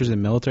helicopters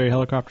and military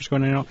helicopters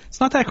going in and out. It's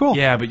not that cool.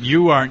 Yeah, but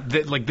you aren't.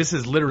 This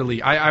is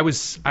literally. I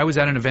was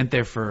at an event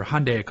there for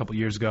Hyundai a couple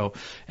years ago,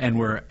 and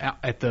we're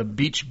at the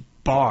beach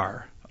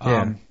bar.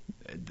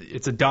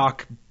 It's a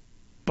dock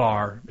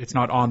bar. It's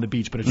not on the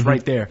beach, but it's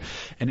right there.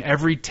 And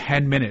every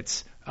 10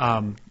 minutes,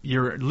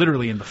 you're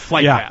literally in the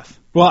flight path.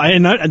 Well,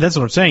 and that's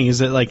what I'm saying is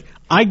that like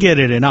I get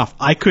it enough.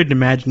 I couldn't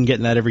imagine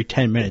getting that every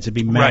 10 minutes. It'd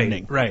be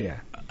maddening. Right. Yeah.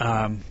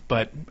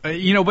 But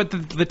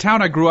the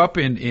town I grew up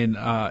in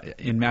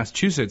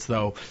Massachusetts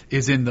though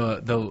is in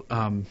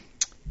the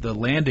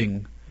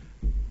landing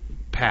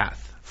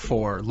path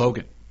for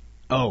Logan.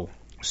 Oh.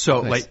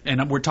 So Nice.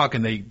 and we're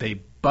talking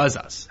they buzz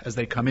us as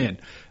they come in,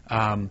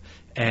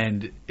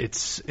 and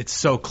it's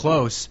so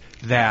close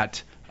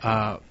that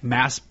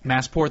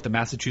Massport, the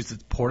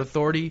Massachusetts Port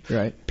Authority,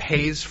 Right.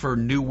 pays for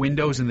new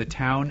windows in the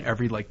town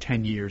every like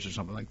 10 years or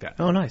something like that.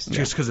 Oh, nice.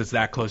 Just because it's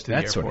that close to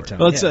That the sort of airport. town.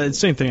 Well, it's Yeah. the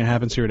same thing that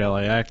happens here at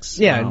LAX.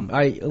 Yeah,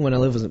 when I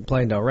lived in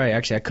Playa del Rey,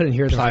 actually, I couldn't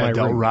hear them from my Playa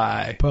del room.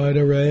 Rey. Playa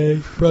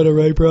del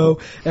Rey, bro.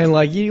 And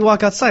like you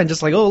walk outside and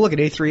just like, oh look, an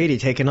A380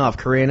 taking off,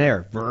 Korean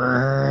Air,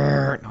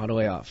 brrrr, all the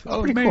way off. It's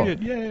Oh, pretty we cool.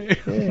 made it!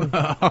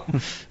 Yay!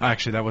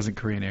 Actually, that wasn't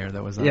Korean Air.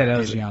 That was Yeah, that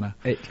was Asiana.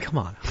 Hey, come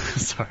on.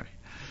 Sorry.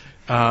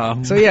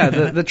 So yeah,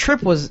 the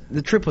trip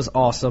was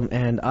awesome,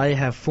 and I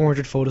have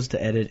 400 photos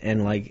to edit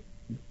and like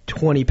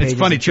 20 pages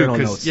It's funny of too journal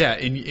because notes. yeah,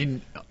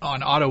 in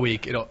on Auto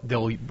Week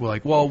they'll be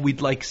like, well,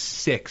 we'd like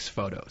 6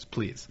 photos,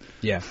 please.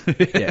 Yeah,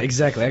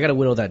 exactly. I got to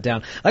whittle that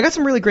down. I got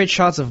some really great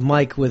shots of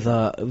Mike with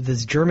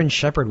this German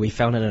Shepherd we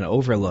found at an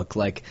overlook.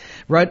 Like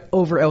right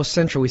over El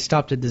Centro, we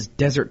stopped at this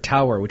desert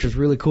tower, which was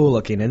really cool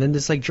looking. And then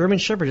this like German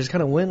Shepherd just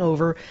kind of went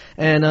over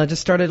and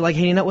just started like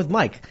hanging out with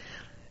Mike.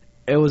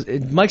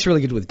 Mike's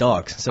really good with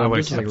dogs, so I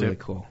would've this was like kept really it.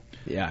 cool.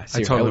 Yeah, I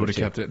seriously, totally would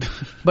would've have too. kept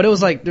it. But it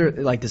was like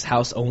this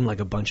house owned like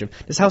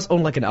this house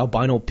owned like an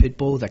albino pit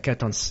bull that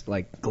kept on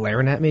like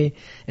glaring at me,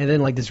 and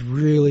then like this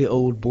really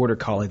old border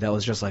collie that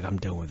was just like, I'm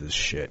done with this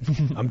shit.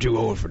 I'm too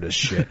old for this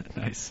shit.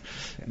 Nice.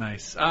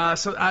 So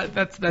that's So a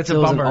it was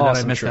an bummer that I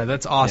awesome missed trip. that.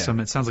 That's awesome.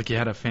 Yeah. It sounds like you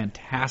had a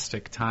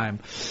fantastic time.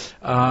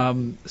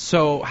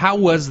 So how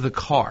was the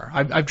car?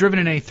 I've driven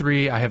an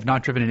A3. I have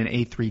not driven an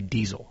A3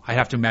 diesel. I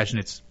have to imagine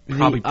it's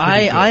probably pretty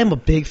good. I am a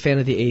big fan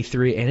of the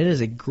A3, and it is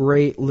a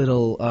great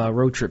little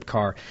road trip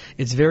car.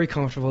 It's very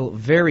comfortable,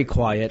 very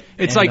quiet.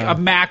 It's and, like a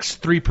max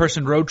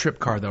 3-person road trip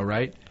car, though,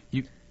 right?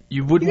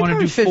 You wouldn't want to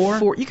do fit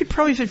 4? You could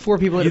probably fit 4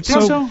 people in You it.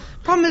 think so?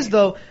 Problem is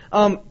though,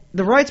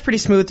 the ride's pretty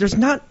smooth.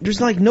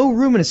 There's like no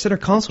room in a center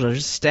console to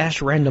just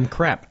stash random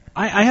crap.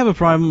 I have a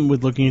problem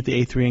with looking at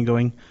the A3 and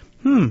going,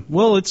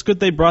 well, it's good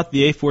they brought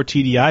the A4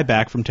 TDI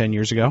back from 10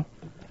 years ago.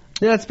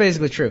 Yeah, that's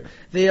basically true.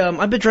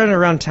 I've been driving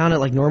around town at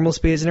like normal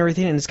speeds and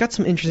everything, and it's got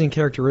some interesting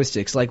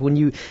characteristics. Like when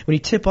you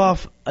tip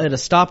off at a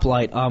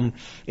stoplight,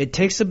 it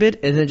takes a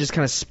bit and then it just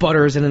kind of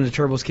sputters, and then the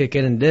turbos kick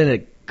in, and then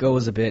it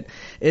goes a bit.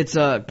 It's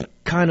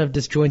kind of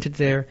disjointed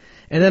there,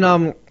 and then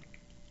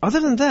other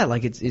than that,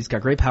 like it's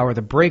got great power.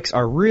 The brakes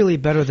are really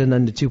better than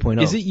the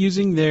 2.0. Is it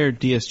using their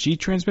DSG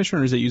transmission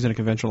or is it using a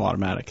conventional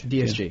automatic?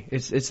 DSG?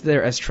 It's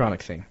their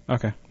S-tronic thing.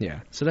 Okay. Yeah,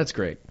 so that's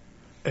great.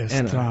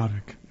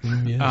 Electronic.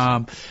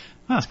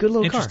 It's a good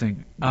little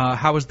Interesting.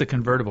 How was the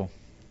convertible?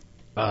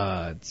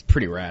 car. It's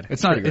pretty rad.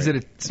 It's not. pretty Is great.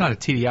 it? It's not a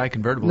TDI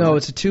convertible. No,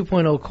 is it? it's a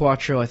 2.0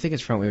 Quattro. I think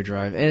it's front wheel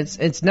drive, and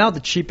it's now the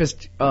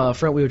cheapest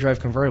front wheel drive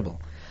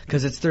convertible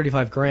because it's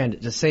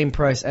 $35,000, the same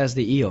price as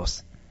the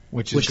EOS.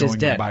 which is going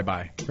dead. bye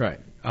bye. Right.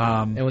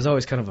 It was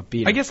always kind of a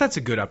beat. I guess that's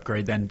a good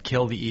upgrade. Then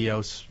kill the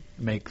EOS,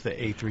 make the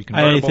A3 I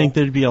convertible. think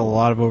there'd be a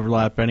lot of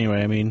overlap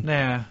anyway. I mean,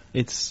 Nah.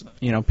 it's,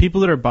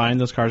 people that are buying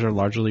those cars are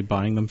largely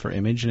buying them for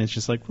image, and it's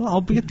just like, well,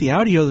 I'll get the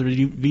Audi or the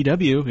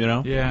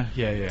VW, Yeah.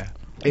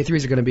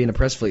 A3s are going to be in a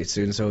press fleet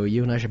soon, so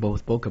you and I should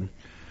both book them.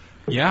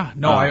 Yeah.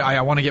 No,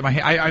 I want to get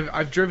my.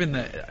 I've driven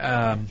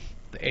the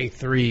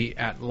A3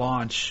 at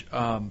launch,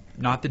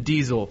 not the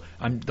diesel.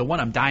 The one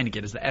I'm dying to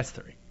get is the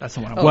S3. That's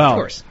the one. Oh, well, of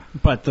course.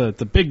 But the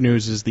big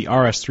news is the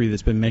RS3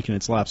 that's been making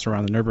its laps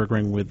around the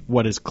Nürburgring with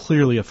what is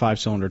clearly a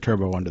 5-cylinder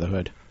turbo under the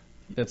hood.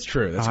 That's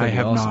true. That's I gonna be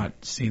have awesome.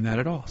 not seen that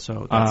at all.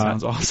 So that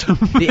sounds awesome.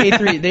 The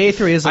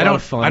A3 is a lot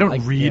of fun. I don't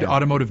Like, read yeah.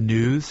 automotive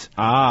news.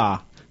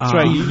 That's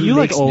right. You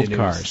like makes old new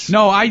cars.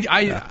 No,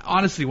 I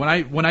honestly,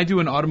 when I do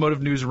an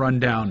automotive news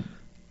rundown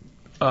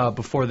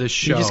before this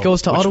show, just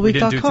goes to which we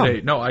didn't do autoweek.com.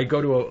 today. No, I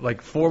go to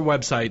 4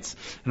 websites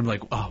and I'm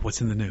like, oh,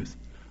 what's in the news?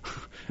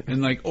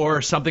 And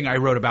or something I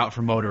wrote about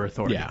for Motor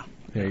Authority. Yeah.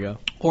 There you go.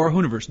 Or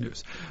Hooniverse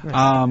News,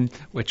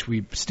 which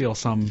we steal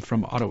some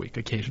from Auto Week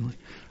occasionally.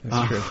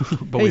 That's true.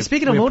 But Hey, we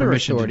speaking have of Motor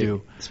permission to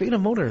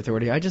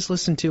Authority, do. I just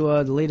listened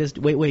to the latest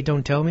Wait,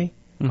 Don't Tell Me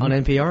on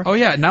NPR. Oh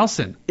yeah,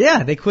 Nelson.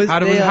 Yeah, they quizzed.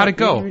 How'd it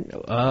go?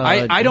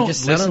 I don't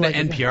just listen sounded to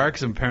like NPR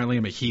because apparently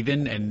I'm a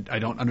heathen and I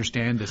don't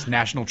understand this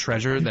national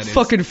treasure that is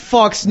fucking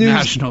Fox News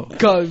national.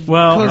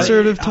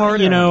 conservative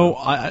tard.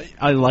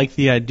 I like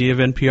the idea of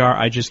NPR.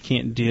 I just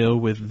can't deal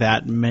with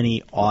that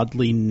many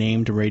oddly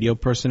named radio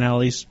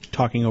personalities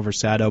talking over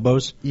sad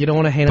oboes. You don't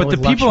want to hang out But the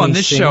with people on Lakshmi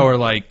this Singh. show are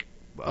like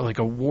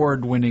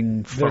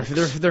award-winning folks.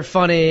 They're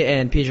funny,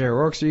 and PJ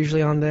O'Rourke's are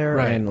usually on there,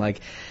 Right. and like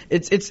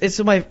it's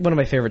one of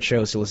my favorite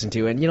shows to listen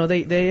to. And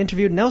they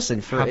interviewed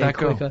Nelson for How'd a that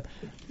go? quick.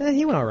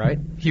 He went all right.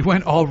 He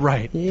went all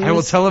right. He I will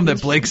was- tell him he that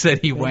was- Blake said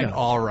he There you went go.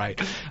 all right.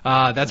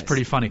 That's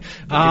pretty funny.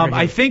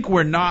 I think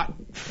we're not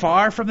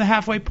far from the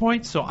halfway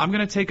point, so I'm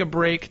going to take a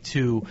break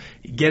to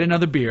get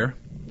another beer.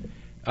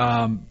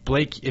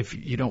 Blake, if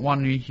you don't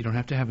want any, you don't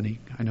have to have any.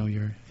 I know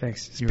you're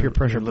Thanks. It's you're peer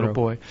pressure, you're a little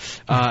bro. boy.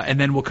 And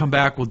then we'll come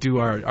back. We'll do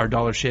our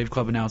Dollar Shave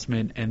Club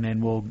announcement, and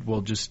then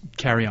we'll just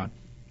carry on.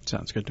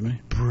 Sounds good to me.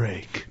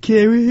 Break.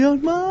 Carry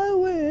on my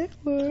way.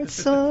 Northward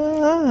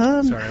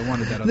sun. Sorry, I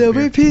wanted that on There'll the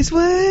be beer. peace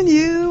when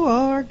you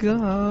are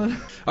gone.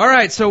 All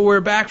right, so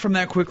we're back from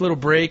that quick little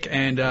break,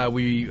 and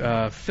we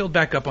filled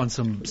back up on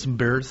some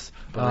beers.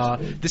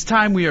 This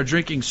time we are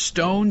drinking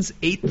Stone's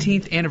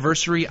 18th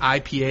Anniversary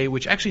IPA,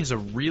 which actually has a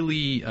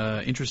really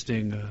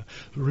interesting,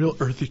 real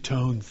earthy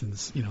tones and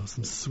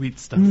some sweet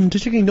stuff.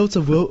 Just taking notes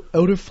of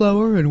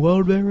elderflower and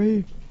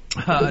wildberry.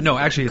 No,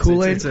 actually,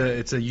 Kool-Aid?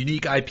 it's a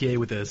unique IPA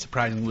with a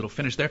surprising little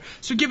finish there.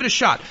 So give it a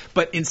shot.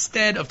 But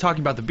instead of talking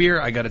about the beer,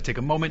 I got to take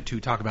a moment to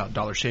talk about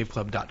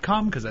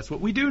DollarShaveClub.com because that's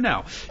what we do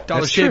now.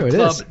 That's true, it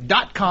is.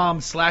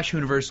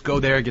 DollarShaveClub.com/Hooniverse.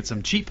 Go there, get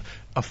some cheap,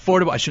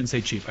 affordable. I shouldn't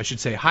say cheap. I should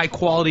say high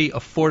quality,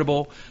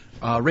 affordable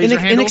razor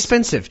handles.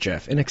 Inexpensive,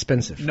 Jeff.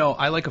 Inexpensive. No,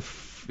 I like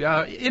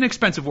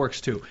inexpensive works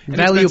too.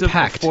 Value Inexpensive,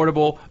 packed.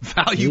 Affordable,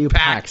 value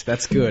packed.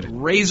 That's good.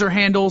 Razor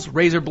handles,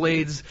 razor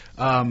blades,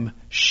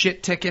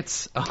 shit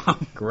tickets.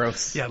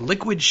 Gross. Yeah,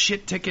 liquid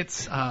shit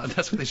tickets.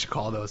 That's what they should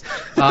call those.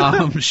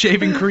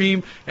 Shaving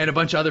cream and a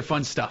bunch of other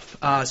fun stuff.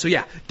 So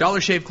yeah,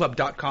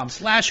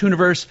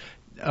 DollarShaveClub.com/Hooniverse.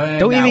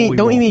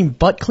 Don't you mean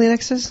butt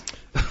Kleenexes?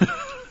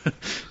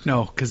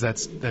 No, because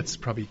that's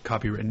probably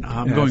copywritten.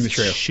 I'm Yeah, going that's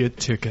with true. shit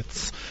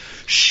tickets.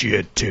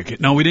 Shit ticket.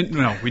 No, we didn't.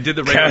 No, we did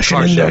the regular Cashing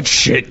car in show. that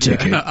shit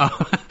ticket.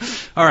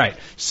 All right.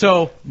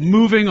 So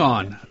moving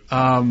on.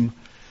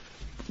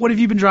 What have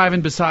you been driving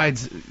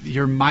besides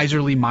your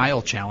miserly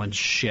mile challenge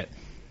shit?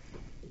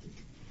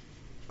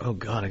 Oh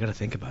God, I gotta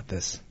think about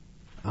this.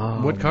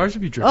 What cars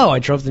have you driven? Oh, I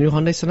drove the new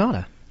Hyundai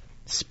Sonata.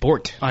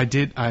 Sport. I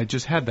did. I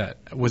just had that.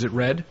 Was it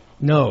red?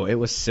 No, it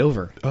was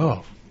silver.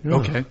 Oh. No.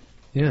 Okay.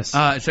 Yes.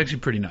 It's actually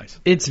pretty nice.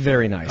 It's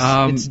very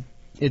nice.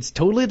 It's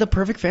totally the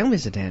perfect family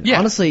sedan. Yeah.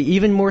 Honestly,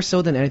 even more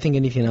so than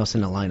anything else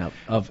in the lineup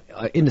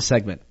in the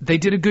segment. They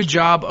did a good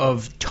job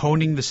of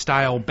toning the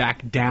style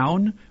back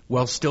down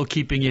while still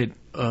keeping it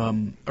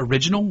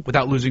original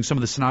without losing some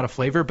of the Sonata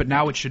flavor. But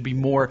now it should be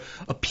more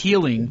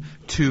appealing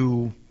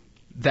to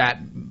that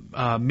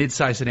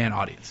mid-size sedan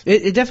audience.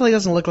 It definitely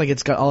doesn't look like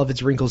it's got all of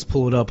its wrinkles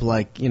pulled up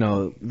like,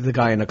 the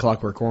guy in A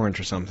Clockwork Orange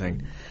or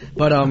something.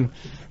 But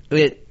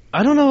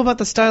I don't know about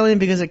the styling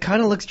because it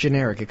kind of looks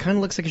generic. It kind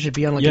of looks like it should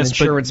be on an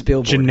insurance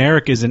billboard.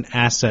 Generic is an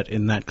asset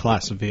in that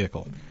class of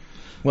vehicle.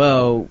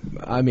 Well,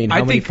 I mean, how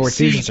many think- Ford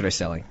see- Fusions are they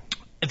selling?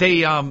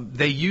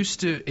 They used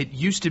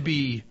to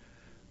be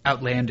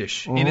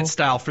outlandish in its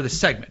style for the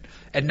segment,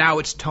 and now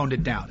it's toned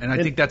it down. And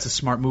I think that's a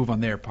smart move on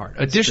their part.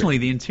 Additionally,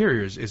 the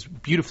interior is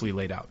beautifully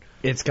laid out.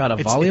 It's got a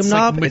It's- volume it's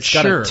like knob, it's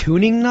got a mature.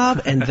 tuning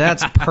knob, and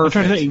that's I'm trying to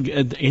perfect.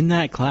 think, in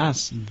that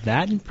class,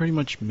 that and pretty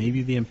much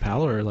maybe the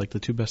Impala are like the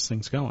two best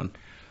things going.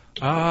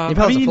 The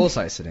Impala's a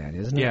full-size sedan,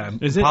 isn't it? Yeah,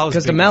 Is it? Impala's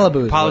 'Cause the big. Malibu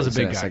is Impala's a what's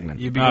big in that guy. segment.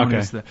 You'd be going Okay.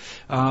 as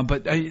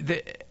but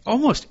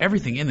almost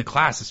everything in the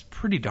class is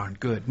pretty darn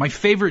good. My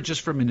favorite,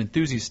 just from an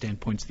enthusiast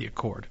standpoint, is the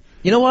Accord.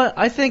 You know what?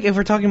 I think if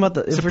we're talking about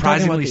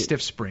Surprisingly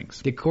stiff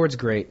springs. the Accord's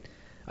great.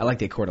 I like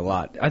the Accord a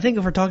lot. I think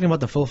if we're talking about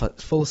the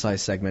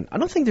full-size segment, I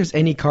don't think there's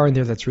any car in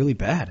there that's really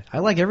bad. I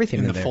like everything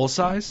In in the there. full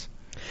size?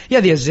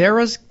 Yeah, the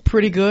Azera's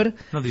pretty good.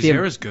 No, the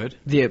Zera's good.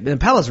 The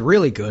Impala's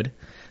really good.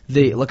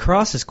 The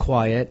LaCrosse is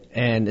quiet,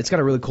 and it's got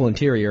a really cool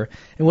interior.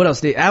 And what else?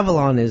 The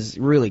Avalon is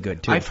really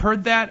good, too. I've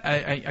heard that.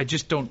 I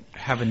just don't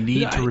have a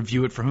need to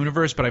review it for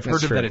Hooniverse, but I've heard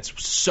That's true. that it's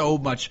so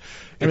much.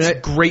 I mean,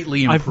 It's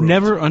greatly improved. I've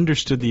never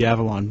understood the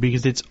Avalon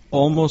because it's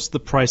almost the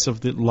price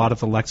of a lot of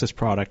the Lexus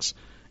products,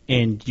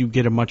 and you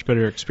get a much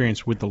better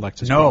experience with the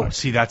Lexus No, products.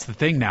 see, that's the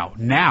thing now.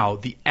 Now,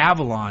 the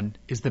Avalon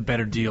is the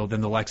better deal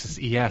than the Lexus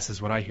ES,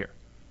 is what I hear.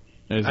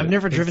 I've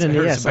never driven an I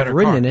heard it's ES. a better I've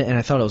ridden car. in it, and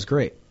I thought it was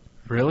great.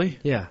 Really?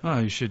 Yeah. Oh,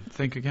 you should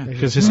think again.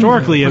 Because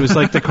historically, it was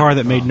like the car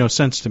that made no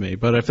sense to me.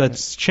 But if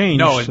that's changed,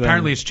 No, then-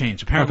 apparently it's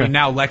changed. Apparently Okay.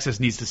 now Lexus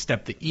needs to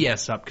step the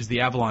ES up because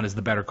the Avalon is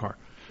the better car.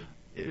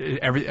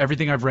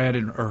 Everything I've read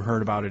or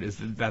heard about it is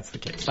that's the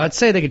case. I'd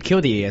say they could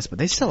kill the ES, but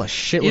they sell a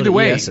shitload Either of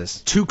way,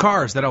 ESs. two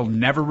cars that I'll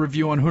never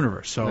review on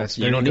Hooniverse. So You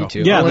there don't you need go.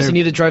 to. Yeah, Unless you they're-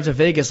 need to drive to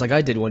Vegas like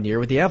I did one year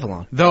with the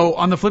Avalon. Though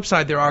on the flip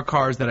side, there are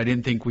cars that I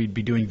didn't think we'd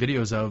be doing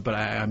videos of, but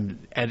I'm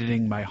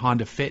editing my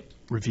Honda Fit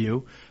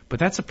review. But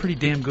that's a pretty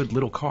damn good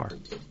little car.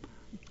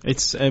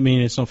 it's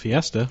no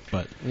Fiesta,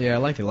 but Yeah, I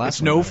like the last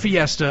It's one. no better.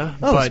 Fiesta,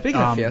 Oh, but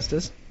speaking of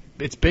Fiestas.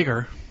 it's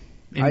bigger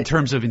in I-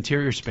 terms of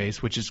interior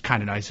space, which is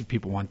kind of nice if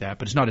people want that.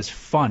 But it's not as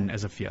fun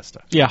as a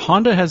Fiesta. yeah,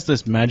 Honda has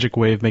this magic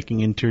way of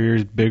making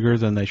interiors bigger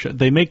than they should.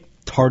 They make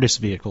TARDIS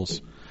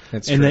vehicles,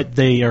 That's and true. that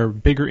they are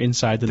bigger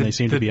inside than they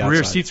seem the to be rear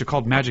outside. seats are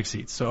called Magic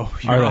Seats, so Are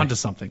you're they? onto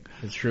something.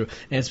 That's true.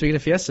 And speaking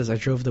of Fiestas, I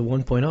drove the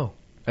 1.0.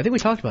 I think we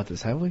talked about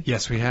this, haven't we?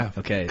 Yes, we have.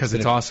 Okay, because so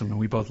it's then- awesome and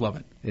we both love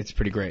it. It's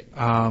pretty great.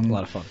 A A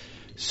lot of fun.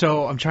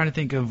 So I'm trying to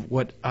think of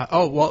what.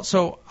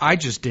 So I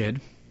just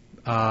did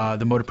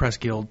the Motor Press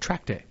Guild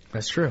track day.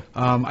 That's true.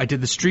 I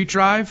did the street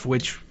drive,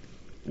 which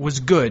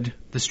was good.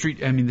 The street,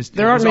 There it aren't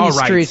was many all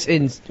right. streets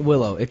in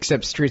Willow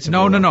except streets in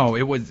No, Willow.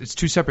 no. It's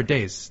two separate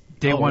days.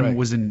 Day Oh, one right.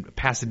 was in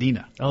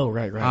Pasadena. Oh,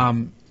 right.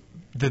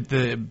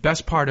 The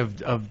best part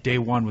of day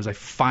one was I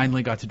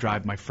finally got to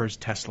drive my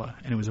first Tesla,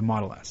 and it was a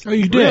Model S. Oh,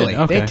 you did? Really?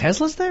 Okay. They had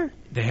Teslas there?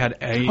 They had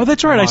a Oh,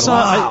 that's right. I Model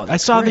saw. S. Wow, I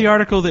that's saw great. the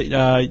article that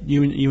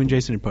you and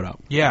Jason had put up.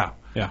 Yeah.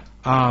 Yeah.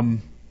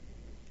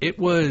 It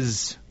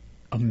was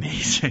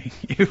amazing.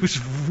 It was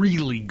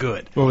really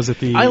good. What was it?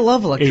 The I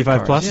love electric 85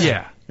 cars, plus.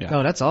 Yeah.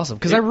 Oh, that's awesome.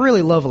 Because I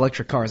really love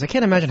electric cars. I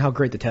can't imagine how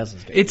great the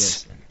Tesla's going to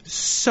It's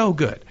so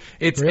good.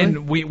 Really?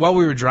 And while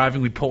we were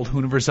driving, we pulled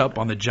Hooniverse up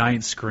on the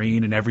giant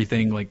screen and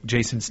everything. Like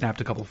Jason snapped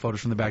a couple of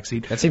photos from the back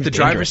seat. That seems the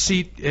dangerous. driver's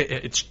seat.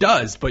 It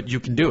does, but you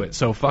can do it.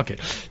 So fuck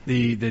it.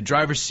 The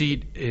driver's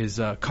seat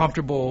is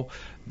comfortable.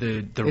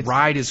 The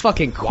ride is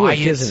fucking quiet.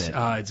 quick, isn't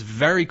it? It's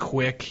very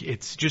quick.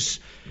 It's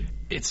just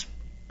it's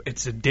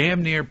a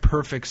damn near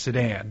perfect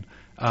sedan.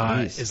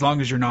 As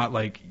long as you're not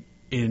like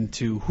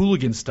into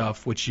hooligan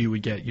stuff, which you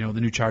would get,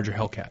 the new Charger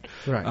Hellcat.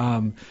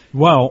 Right.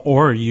 Well,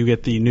 or you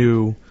get the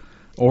new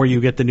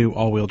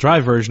all-wheel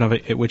drive version of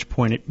it, at which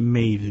point it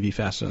may even be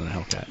faster than a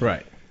Hellcat.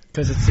 Right.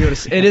 Because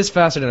it is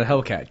faster than a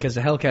Hellcat. Because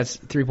the Hellcat's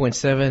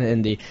 3.7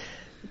 and the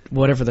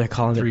whatever they're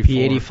calling it,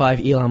 3.4.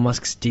 P85 Elon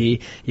Musk's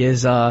D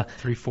is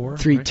 3.4.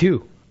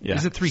 3.2. Yeah.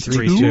 Is it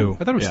 3.2?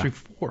 I thought it was Yeah.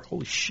 3.4.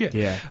 Holy shit.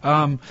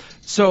 Yeah.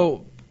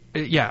 So,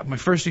 my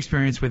first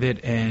experience with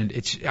it, and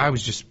I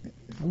was just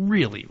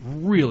really,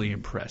 really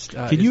impressed.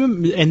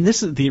 And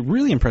this is the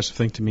really impressive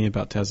thing to me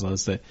about Tesla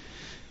is that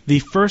the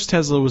first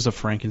Tesla was a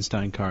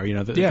Frankenstein car. it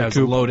was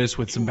a Lotus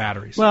with some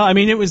batteries. Well, I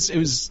mean, it was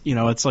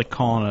it's like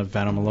calling a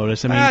Venom a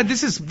Lotus. I mean,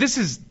 this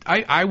is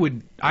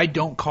I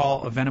don't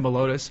call a Venom a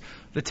Lotus.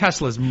 The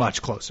Tesla is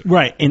much closer.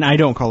 right, and I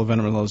don't call a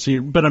Venom a Lotus.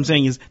 But I'm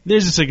saying is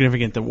there's a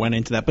significant that went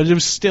into that, but it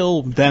was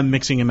still them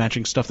mixing and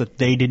matching stuff that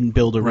they didn't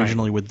build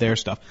originally with their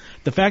stuff.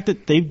 The fact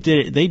that they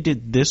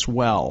did this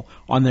well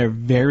on their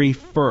very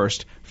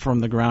first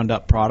from the ground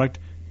up product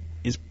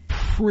is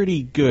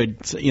pretty good,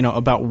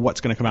 about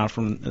what's going to come out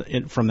from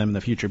them in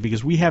the future,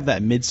 because we have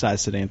that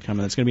mid-size sedan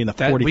coming that's going to be in the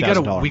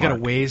 $40,000 We got a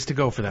ways to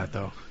go for that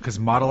though, because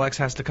Model X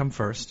has to come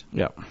first.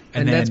 Yeah.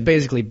 And then, that's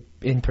basically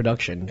in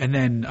production. And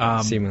then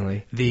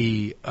seemingly.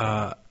 The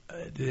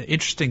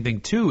interesting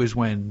thing too is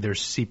when their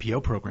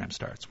CPO program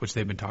starts, which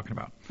they've been talking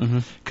about,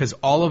 because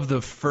all of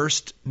the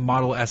first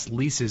Model S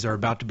leases are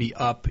about to be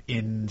up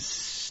in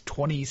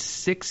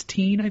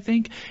 2016, I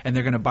think, and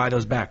they're going to buy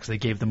those back because they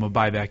gave them a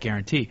buyback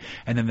guarantee,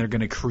 and then they're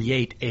going to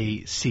create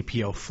a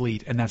CPO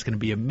fleet, and that's going to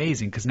be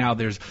amazing because now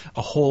there's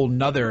a whole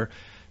nother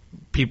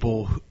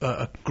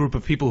a group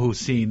of people who've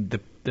seen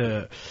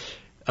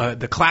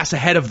the class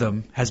ahead of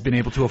them has been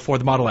able to afford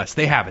the Model S.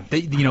 They haven't.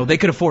 They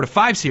could afford a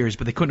 5 Series,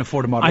 but they couldn't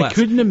afford a Model S. I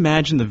couldn't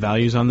imagine the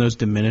values on those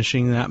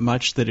diminishing that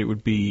much that it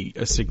would be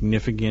a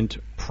significant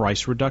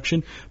price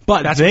reduction.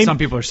 But that's what some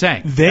people are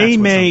saying. They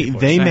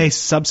may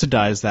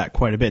subsidize that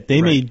quite a bit.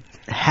 They may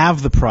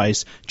have the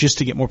price just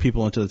to get more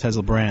people into the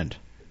Tesla brand.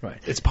 Right.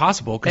 It's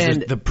possible because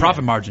the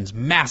profit margin's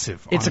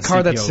massive. It's on a car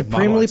CPO that's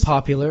supremely Model S.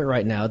 popular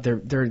right now.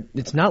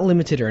 It's not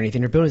limited or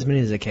anything. They're building as many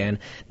as they can.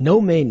 No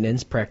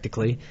maintenance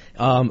practically.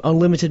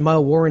 Unlimited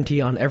mile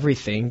warranty on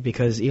everything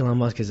because Elon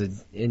Musk is an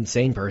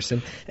insane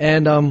person.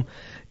 And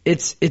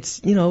it's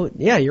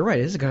you're right.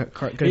 It is going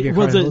to be a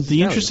car.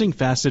 The interesting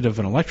facet of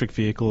an electric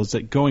vehicle is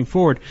that going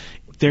forward,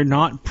 they're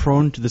not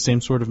prone to the same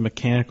sort of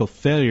mechanical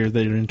failure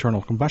that an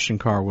internal combustion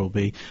car will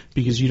be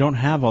because you don't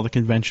have all the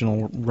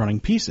conventional running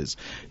pieces.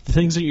 The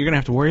things that you're going to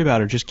have to worry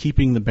about are just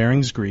keeping the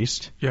bearings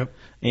greased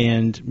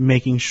and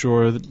making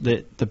sure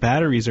that the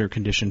batteries are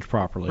conditioned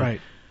properly.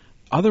 Right.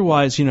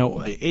 Otherwise,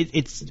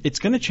 it's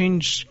going to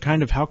change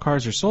kind of how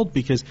cars are sold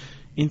because,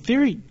 in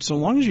theory, so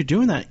long as you're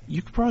doing that,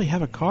 you could probably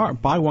have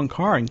buy one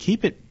car and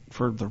keep it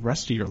for the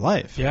rest of your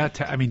life. Yeah,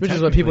 which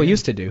is what people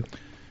used to do.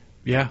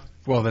 Yeah.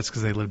 Well, that's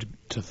because they lived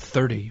to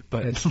 30,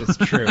 but it's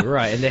true,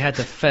 right? And they had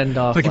to fend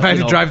off. If I had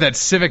to drive that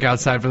Civic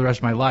outside for the rest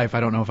of my life, I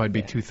don't know if I'd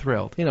be too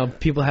thrilled.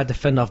 People had to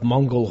fend off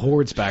Mongol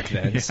hordes back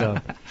then. So,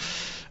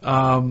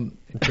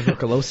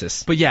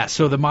 tuberculosis. But yeah,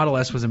 so the Model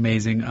S was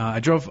amazing.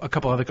 I drove a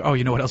couple other. Oh,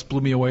 you know what else blew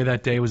me away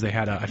that day was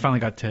I finally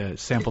got to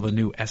sample the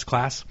new S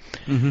Class.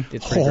 Mm-hmm.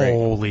 It's pretty great.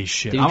 Holy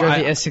shit! Did you drive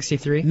the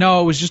S63?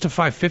 No, it was just a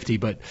 550,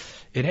 but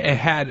it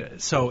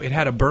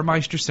had a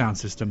Burmeister sound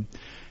system.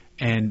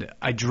 And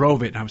I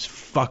drove it, and I was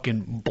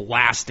fucking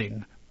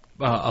blasting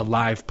a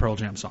live Pearl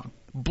Jam song.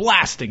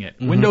 Blasting it.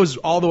 Windows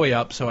all the way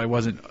up, so I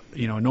wasn't,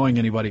 annoying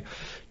anybody.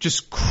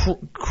 Just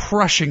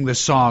crushing the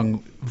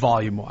song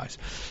volume-wise.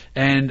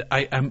 And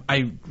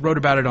I wrote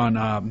about it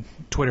on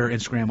Twitter,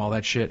 Instagram, all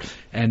that shit,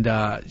 and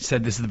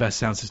said this is the best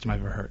sound system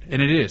I've ever heard.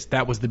 And it is.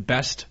 That was the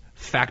best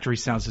factory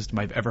sound system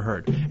I've ever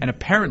heard. And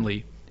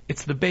apparently,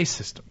 it's the bass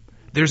system.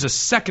 There's a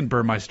second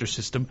Burmeister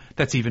system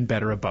that's even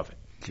better above it.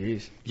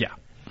 Jeez. Yeah.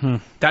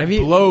 That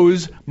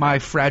blows my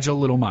fragile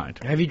little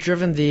mind. Have you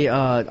driven the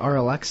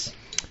RLX?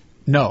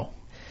 No.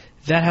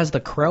 That has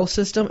the Krell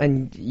system,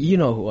 and you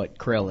know what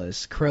Krell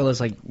is. Krell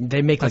is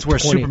they make That's where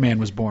Superman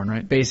was born,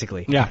 right?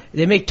 Basically. Yeah.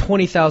 They make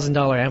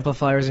 $20,000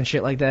 amplifiers and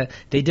shit like that.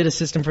 They did a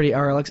system for the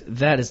RLX.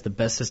 That is the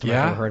best system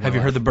I've ever heard. Have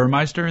you heard the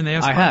Burmeister in the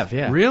S? I have,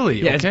 yeah. Really?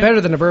 Yeah, okay. It's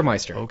better than a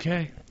Burmeister.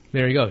 Okay.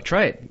 There you go.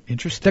 Try it.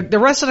 Interesting. The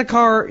rest of the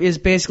car is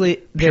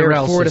basically there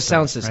Purell for the system,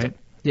 sound system. Right?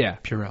 Yeah.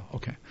 Purell.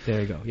 Okay. There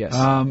you go. Yes.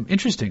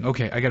 Interesting.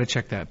 Okay, I got to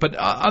check that. But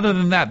other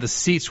than that, the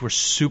seats were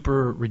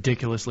super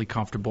ridiculously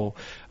comfortable.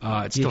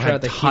 It still try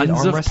had the heated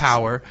tons of armrests?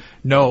 power.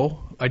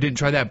 No, I didn't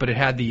try that, but it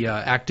had the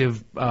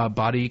active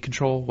body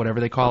control, whatever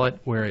they call it,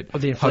 where it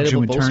the hugs you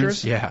inflatable and turns.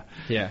 bolsters? Yeah.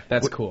 Yeah,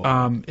 that's cool.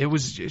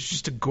 It's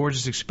just a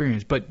gorgeous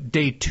experience. But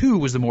day 2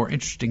 was the more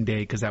interesting day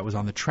because that was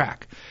on the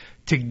track.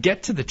 To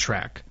get to the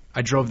track,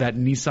 I drove that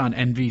Nissan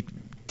NV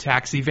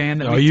taxi van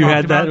that we you talked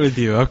had about. that with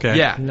you. Okay.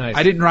 Yeah. Nice.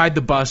 I didn't ride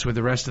the bus with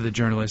the rest of the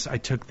journalists. I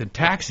took the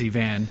taxi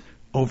van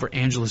over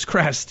Angeles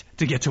Crest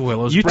to get to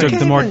Willow You Springs. took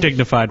the more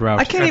dignified route.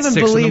 I can't at even 6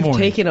 in the believe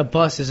morning. taking a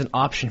bus is an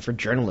option for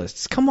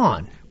journalists. Come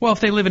on. Well, if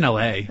they live in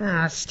L.A.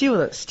 Steal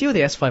the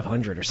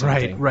S500 or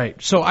something.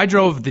 Right. So I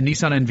drove the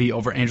Nissan NV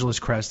over Angeles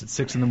Crest at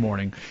 6 in the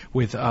morning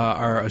with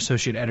our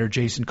associate editor,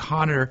 Jason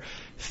Connor,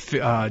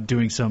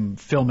 doing some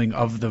filming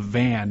of the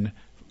van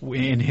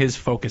in his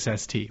Focus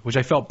ST, which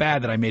I felt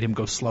bad that I made him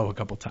go slow a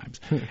couple times.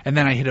 And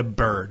then I hit a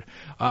bird.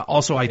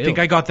 Also, I think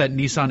I got that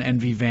Nissan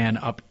NV van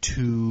up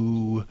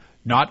to,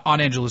 not on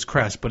Angeles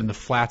Crest, but in the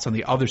flats on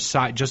the other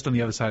side, just on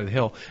the other side of the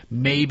hill,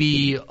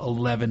 maybe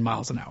 11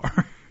 miles an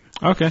hour.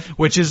 Okay.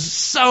 Which is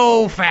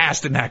so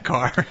fast in that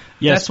car.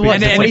 Yes. That's what-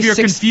 And if you're 26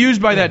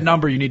 confused by that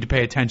number, you need to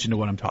pay attention to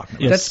what I'm talking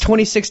about. Yes. That's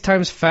 26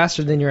 times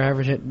faster than your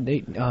average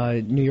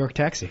New York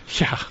taxi.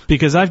 Yeah.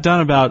 Because I've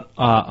done about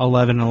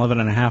 11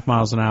 and a half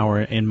miles an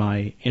hour in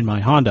my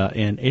Honda,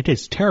 and it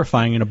is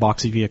terrifying in a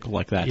boxy vehicle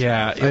like that.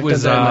 Yeah, it I've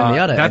was done that in my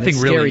Miata, that and thing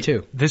it's really. scary,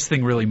 too. This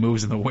thing really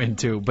moves in the wind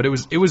too, but it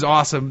was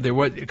awesome. There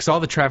was because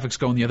all the traffic's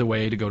going the other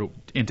way to go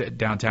into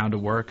downtown to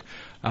work.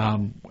 A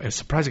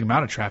surprising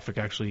amount of traffic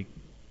actually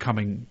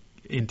coming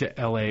into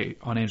LA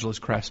on Angeles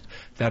Crest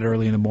that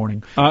early in the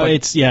morning. But-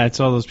 It's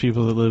all those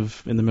people that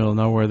live in the middle of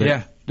nowhere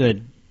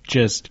that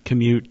just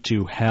commute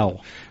to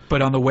hell.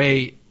 But on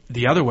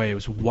the other way, it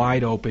was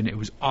wide open. It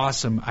was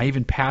awesome. I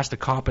even passed a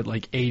cop at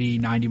like 80,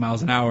 90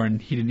 miles an hour,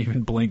 and he didn't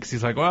even blink. 'Cause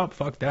he's like, well,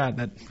 fuck that.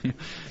 That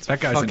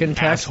guy's Fucking an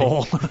taxi.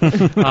 asshole.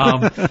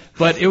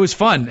 But it was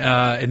fun.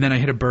 And then I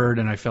hit a bird,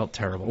 and I felt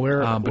terrible. But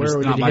where it's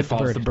did not you my hit the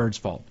fault. It's bird? the bird's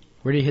fault.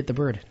 Where do you hit the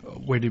bird?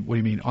 What do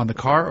you mean? On the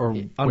car or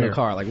On where? the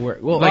car, like where?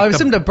 Well, Like I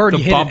assume the bird you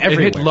hit bump, it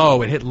everywhere.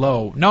 It hit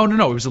low.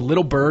 No. It was a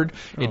little bird.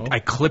 I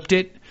clipped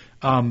it.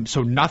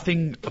 So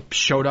nothing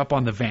showed up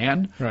on the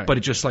van, Right. but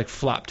it just like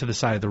flopped to the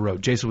side of the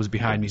road. Jason was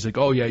behind me. He's like,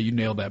 "Oh yeah, you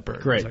nailed that bird."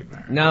 I Great. was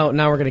like, Now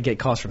we're gonna get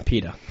calls from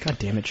PETA. God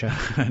damn it,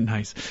 Chad.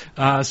 nice.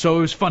 So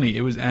it was funny.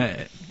 It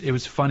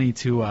was funny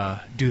to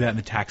do that in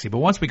the taxi. But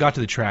once we got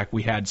to the track,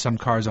 we had some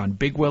cars on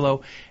Big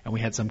Willow and we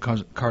had some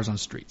cars on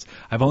Streets.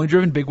 I've only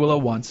driven Big Willow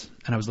once,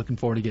 and I was looking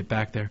forward to get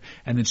back there.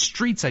 And then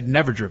Streets I'd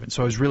never driven,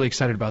 so I was really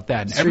excited about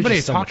that. And Streets everybody I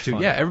is so talked much to,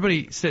 fun.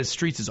 everybody says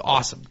Streets is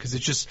awesome because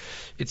it's just.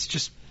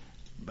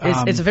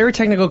 It's a very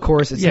technical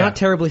course. It's yeah. not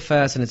terribly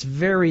fast, and it's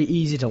very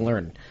easy to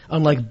learn.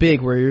 Unlike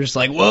Big, where you're just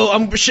like, whoa,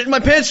 I'm shitting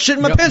my pants, Yep,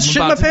 I'm about to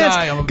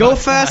die, I'm Go about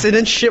to fast, die. and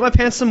then shit my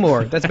pants some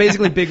more. That's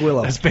basically Big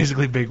Willow. That's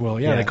basically Big Willow.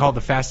 Yeah, Yeah. they call it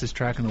the fastest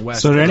track in the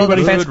West. So did Called the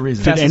anybody fast- good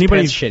reason. did fastest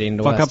anybody pants shitting in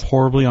the fuck West. up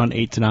horribly on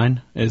 8 to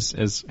 9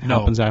 as No,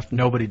 happens after?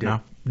 nobody did.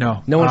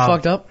 No. No one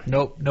fucked up?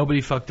 Nope, nobody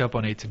fucked up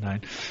on 8 to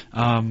 9.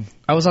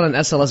 I was on an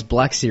SLS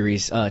Black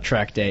Series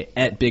track day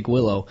at Big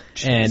Willow,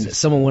 and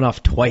someone went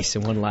off twice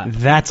in one lap.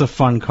 That's a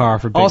fun car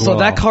for Big Also, Willow.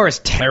 that car is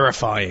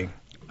terrifying,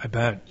 I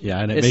bet. Yeah,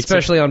 and it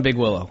especially on Big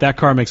Willow. that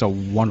car makes a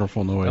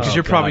wonderful noise. Because Oh,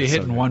 you're probably God, so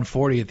hitting good.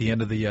 140 at the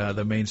end of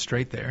the main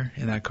straight there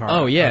in that car.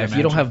 Oh yeah, I'd if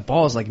you don't imagine. have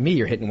balls like me,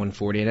 you're hitting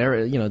 140,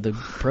 and the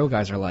pro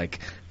guys are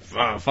like,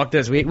 "Fuck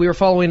this." We were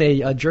following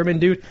a German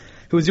dude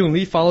who was doing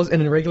lead follows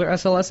in a regular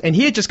SLS, and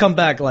he had just come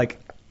back like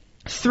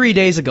 3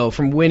 days ago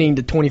from winning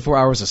the 24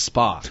 hours of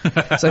Spa.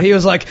 So he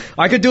was like,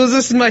 "I could do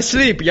this in my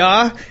sleep,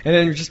 yeah," and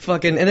then just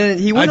fucking, and then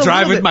he I went a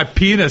drive little with bit- my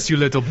penis, you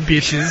little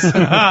bitches.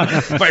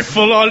 my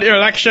full-on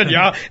erection,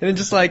 yeah. And then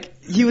just like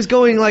he was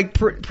going like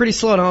pretty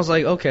slow, and I was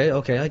like, okay,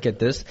 I get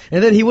this.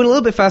 And then he went a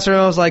little bit faster, and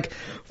I was like,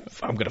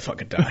 I'm gonna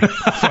fucking die.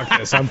 Fuck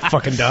this, I'm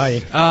fucking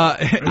dying.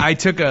 I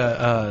took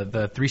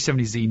the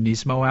 370Z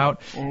Nismo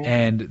out,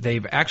 and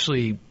they've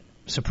actually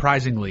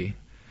surprisingly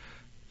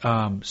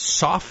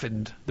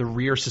softened the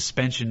rear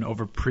suspension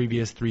over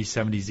previous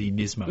 370Z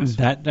Nismos.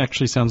 That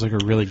actually sounds like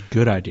a really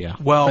good idea.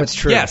 Well, That's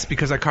true. yes,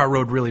 because that car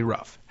rode really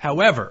rough.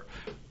 However,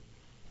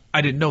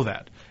 I didn't know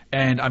that.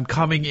 And I'm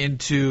coming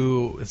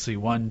into, let's see,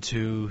 1,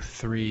 2,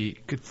 3,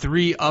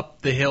 3 up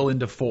the hill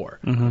into 4.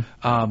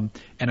 And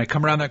I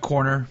come around that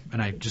corner,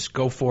 and I just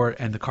go for it,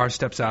 and the car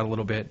steps out a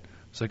little bit.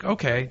 It's like,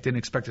 okay, didn't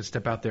expect it to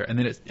step out there. And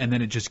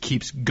then it just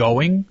keeps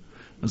going.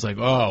 I was like,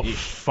 oh,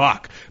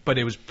 fuck. But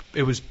it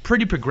was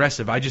pretty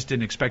progressive. I just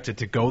didn't expect it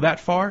to go that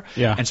far.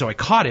 Yeah. And so I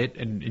caught it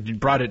and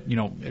brought it,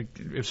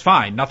 it was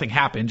fine. Nothing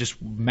happened,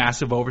 just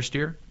massive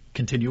oversteer.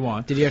 Continue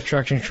on. Did you have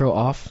traction control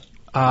off?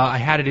 I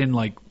had it in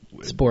like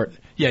Sport.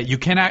 Yeah, you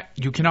cannot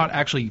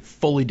actually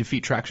fully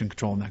defeat traction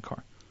control in that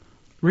car.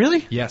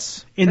 Really?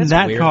 Yes. In That's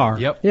that weird. car?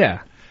 Yep.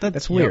 Yeah,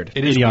 that's weird.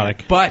 It is Idiotic.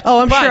 weird. But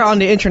Oh, I'm sure on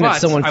the internet but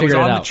someone I figured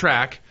was it on out. the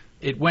track.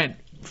 It went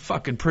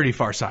fucking pretty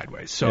far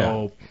sideways.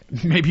 So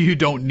maybe you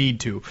don't need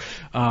to.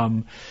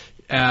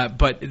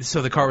 But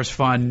so the car was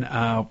fun.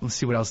 Let's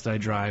see, what else did I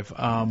drive?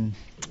 Trying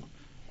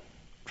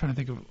to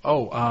think of.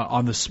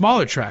 On the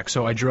smaller track.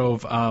 So I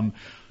drove.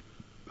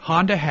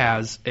 Honda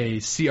has a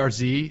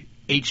CRZ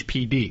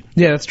HPD.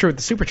 Yeah, that's true with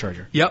the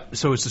supercharger. Yep.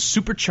 So it's a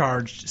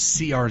supercharged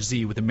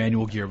CRZ with a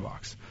manual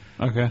gearbox.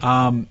 Okay.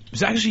 It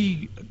was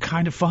actually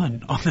kind of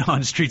fun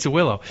on Streets of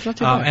Willow. Not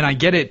too bad. And I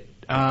get it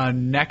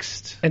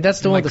next. And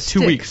that's the in one like with the 2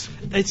 stick. weeks.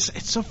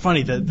 It's so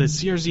funny that the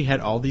CRZ had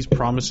all these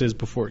promises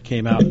before it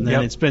came out, and then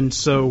Yep. it's been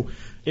so.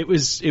 It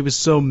was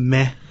so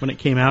meh when it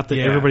came out that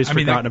everybody's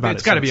forgotten about it.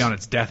 It's got to be since. on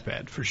its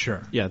deathbed for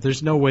sure. Yeah,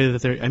 there's no way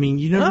that they're. I mean,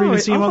 you never even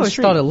see them I on the always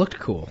street. thought it looked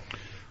cool.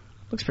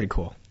 Looks pretty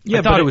cool. Yeah,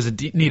 I thought but it was a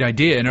neat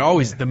idea, and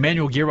the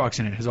manual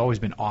gearbox in it has always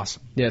been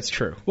awesome. Yeah, it's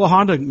true. Well,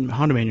 Honda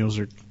manuals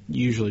are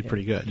usually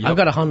pretty good. I've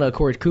got a Honda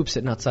Accord Coupe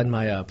sitting outside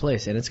my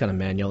place, and it's got a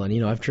manual,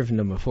 and I've driven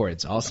them before.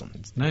 It's awesome.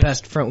 It's the Nice.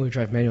 best front-wheel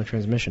drive manual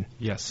transmission.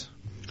 Yes.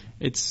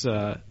 It's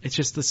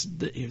just the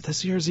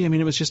CRZ. I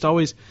mean, it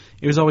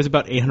was always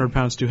about 800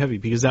 pounds too heavy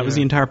because that was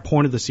the entire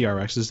point of the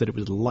CRX is that it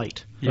was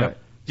light. Yep. Right.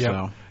 Yep.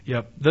 So-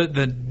 Yep.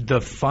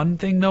 The fun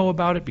thing though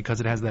about it,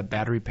 because it has that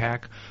battery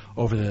pack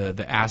over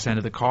the ass end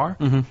of the car,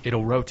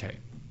 it'll rotate.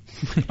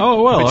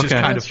 Oh well, Which okay. is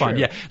kind of That's fun. true.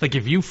 Yeah. Like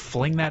if you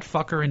fling that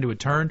fucker into a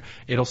turn,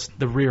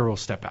 the rear will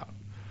step out.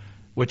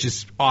 Which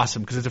is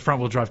awesome because it's a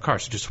front wheel drive car,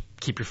 so just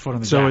keep your foot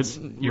on the So gas.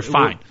 You're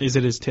fine. Is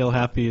it as tail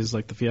happy as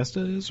like the Fiesta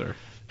is, or?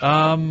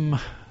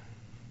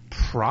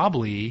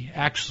 Probably.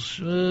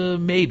 Actually,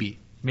 maybe.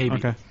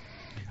 Okay.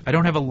 I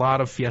don't have a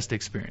lot of Fiesta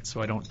experience, so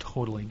I don't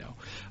totally know.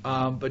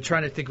 But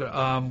trying to think,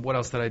 what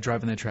else did I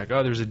drive in the track?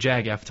 Oh, there's a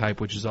Jag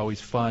F-Type, which is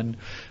always fun.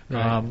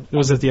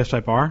 Was it the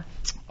F-Type R?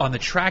 On the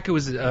track, it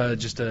was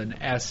just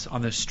an S.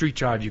 On the street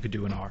drive, you could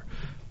do an R.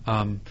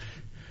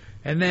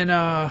 And then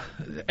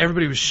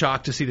everybody was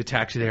shocked to see the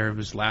taxi there. I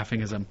was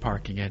laughing as I'm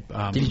parking it.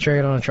 Did you try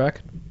it on a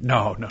track?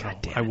 No.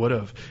 I would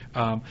have.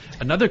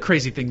 Another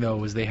crazy thing, though,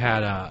 was they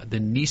had the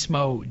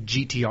Nismo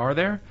GTR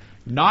there,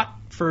 not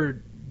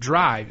for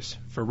drives,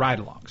 for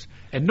ride-alongs.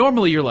 And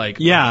normally you're like...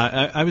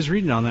 Yeah, I was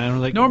reading on that, and I'm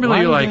like... Normally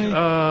why you're would like,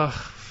 I-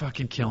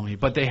 fucking kill me.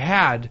 But they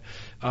had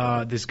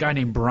this guy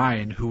named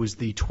Brian, who was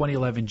the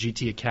 2011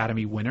 GT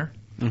Academy winner,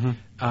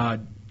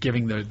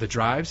 giving the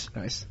drives.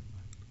 Nice.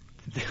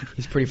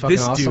 He's pretty fucking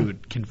This awesome.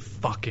 dude can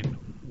fucking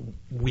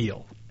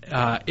wheel.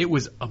 It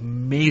was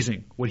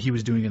amazing what he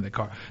was doing in the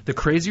car. The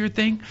crazier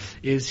thing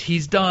is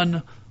he's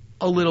done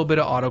a little bit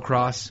of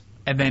autocross,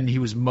 and then he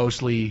was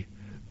mostly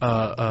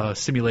a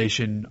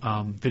simulation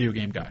video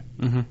game guy.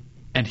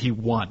 And he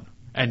won.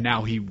 And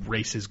now he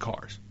races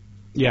cars.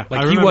 Yeah, Like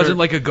I he remember- wasn't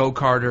like a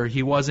go-karter.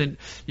 He wasn't,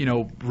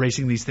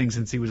 racing these things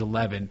since he was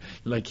 11.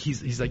 Like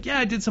he's like, yeah,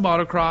 I did some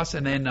autocross,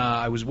 and then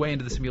I was way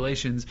into the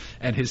simulations,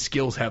 and his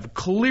skills have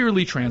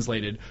clearly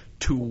translated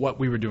to what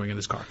we were doing in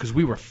this car because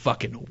we were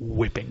fucking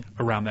whipping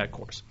around that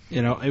course.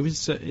 it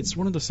was. It's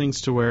one of those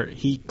things to where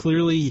he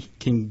clearly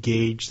can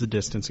gauge the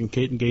distance and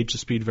can gauge the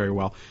speed very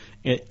well.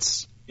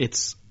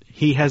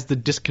 He has the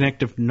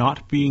disconnect of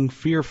not being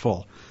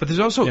fearful. But there's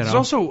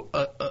also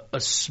a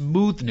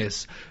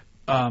smoothness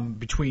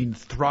between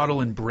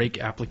throttle and brake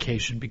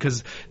application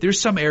because there's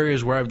some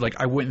areas where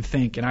I wouldn't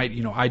think, and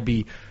I'd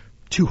be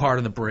too hard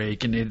on the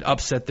brake and it'd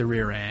upset the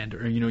rear end,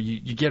 or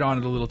you get on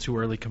it a little too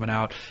early coming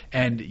out.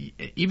 And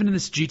even in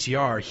this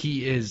GTR,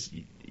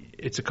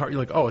 it's a car. You're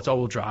like, oh, it's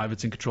all-wheel drive,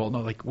 it's in control. No,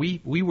 like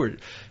we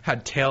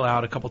had tail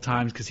out a couple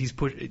times because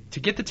to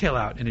get the tail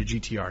out in a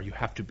GTR, you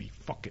have to be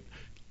fucking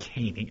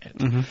caning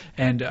it.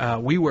 And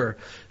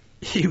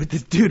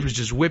the dude was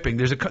just whipping.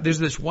 There's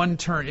this one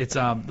turn. It's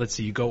let's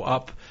see, you go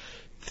up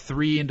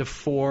 3 into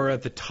 4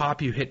 at the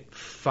top. You hit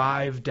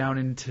 5 down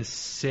into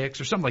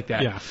 6 or something like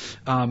that.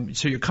 Yeah.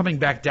 So you're coming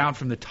back down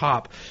from the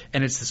top,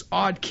 and it's this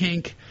odd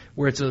kink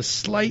where it's a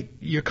slight.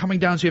 You're coming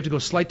down, so you have to go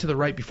slight to the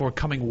right before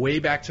coming way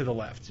back to the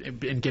left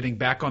and getting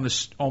back on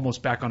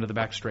almost back onto the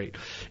back straight.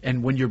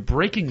 And when you're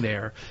braking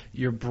there,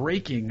 you're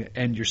braking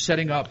and you're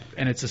setting up,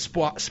 and it's a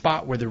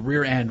spot where the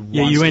rear end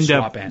wants to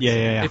swap ends.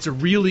 Yeah. It's a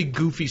really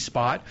goofy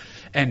spot,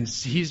 and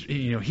he's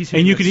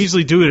And you could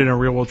easily do it in a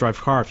rear-wheel drive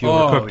car if you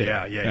overcooked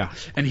it. Yeah.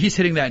 And he's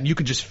hitting that, and you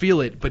can just feel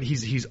it, but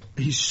he's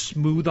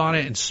smooth on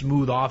it and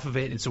smooth off of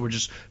it, and so we're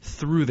just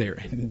through there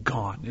and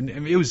gone.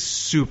 And it was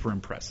super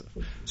impressive,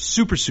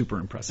 super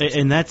impressive.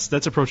 And that's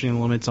approaching the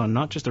limits on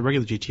not just the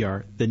regular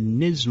GTR, the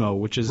Nismo,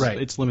 which is Right.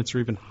 its limits are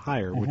even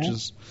higher, which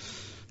is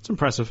it's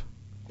impressive.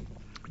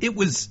 It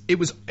was.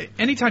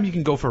 Anytime you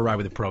can go for a ride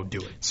with a pro, do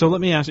it. So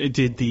let me ask you,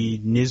 did the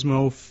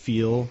Nismo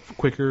feel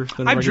quicker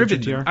than a regular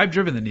GTR? I've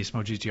driven the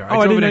Nismo GTR. Oh,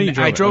 I didn't know you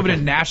drove I it. drove it Okay.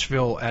 in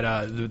Nashville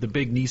at the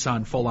big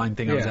Nissan full line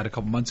thing I was Yeah. at a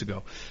couple months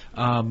ago.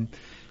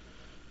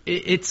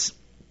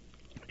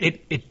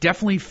 It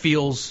definitely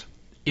feels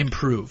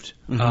improved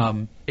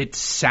It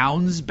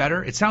sounds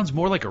better. It sounds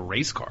more like a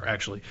race car,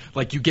 actually.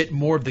 Like you get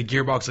more of the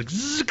gearbox,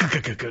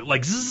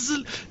 like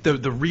zzz,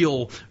 the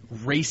real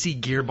racy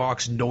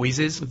gearbox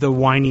noises. The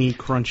whiny,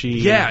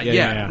 crunchy.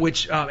 Yeah.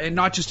 Which and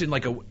not just in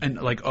like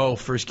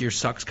first gear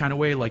sucks kind of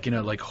way. Like in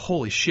a like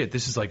holy shit,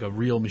 this is like a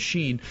real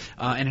machine.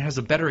 And it has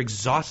a better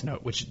exhaust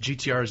note, which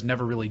GTRs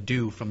never really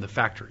do from the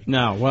factory.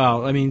 No,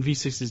 well, I mean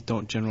V6s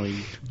don't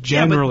generally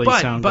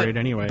sound great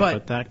anyway.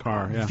 But that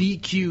car,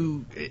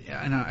 VQ,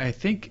 and I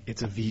think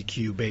it's a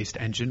VQ based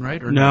engine,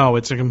 right? Or no,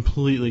 it's a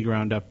completely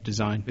ground up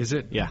design. Is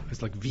it? Yeah,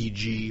 it's like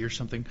VG or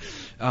something.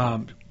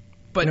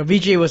 But no,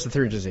 VG was the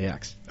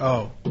 300ZX.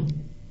 Oh,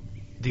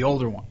 the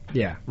older one.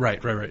 Yeah.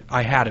 Right.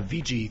 I had a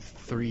VG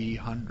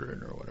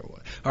 300 or whatever it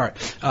was. All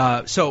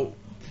right. So,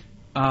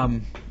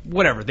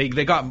 whatever.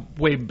 They got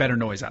way better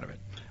noise out of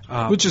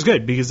it. Which is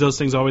good, because those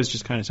things always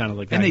just kind of sounded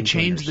like that. And they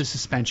changed the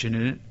suspension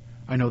in it.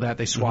 I know that.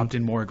 They swapped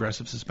in more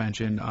aggressive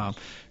suspension.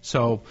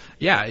 So,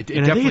 yeah, it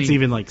and definitely... I think it's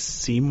even like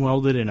seam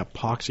welded and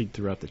epoxied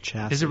throughout the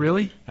chassis. Is it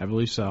really? I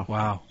believe so.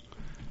 Wow.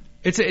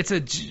 It's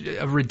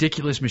a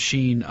ridiculous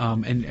machine,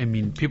 and I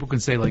mean, people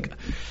can say like,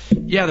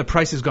 yeah, the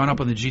price has gone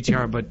up on the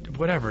GTR, but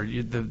whatever.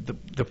 The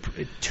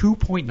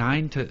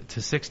 2.9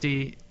 to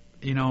 60,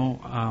 you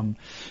know,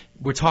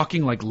 we're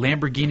talking like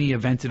Lamborghini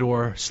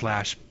Aventador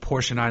 /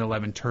 Porsche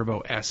 911 Turbo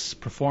S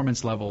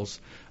performance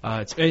levels.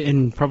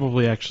 And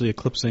probably actually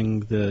eclipsing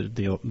the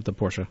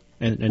Porsche,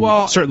 and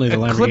well, certainly the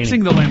Lamborghini.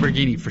 Eclipsing the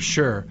Lamborghini for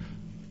sure.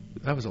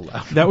 That was a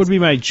loud. That would be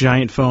my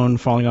giant phone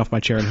falling off my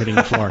chair and hitting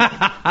the floor.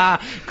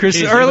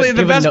 Chris early.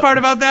 The best part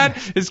about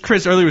that is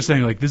Chris earlier was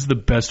saying like, "This is the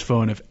best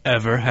phone I've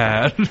ever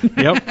had."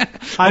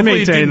 Yep, I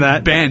maintain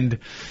that. Bend.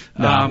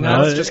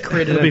 No, it's just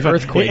created an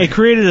earthquake. It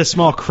created a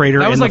small crater.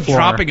 That was in like the floor.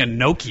 dropping a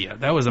Nokia.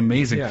 That was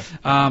amazing.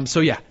 Yeah. So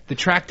yeah, the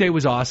track day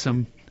was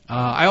awesome.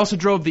 I also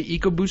drove the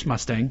EcoBoost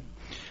Mustang.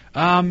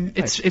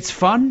 It's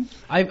fun.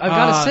 I've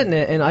got to sit in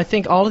it, and I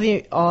think all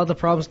the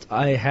problems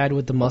I had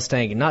with the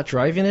Mustang and not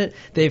driving it,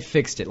 they've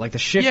fixed it. Like the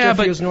shifter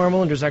feels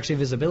normal, and there's actually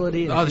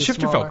visibility. And the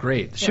shifter felt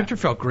great. The shifter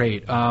felt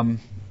great. I'm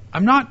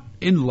not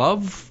in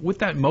love with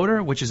that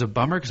motor, which is a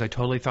bummer because I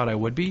totally thought I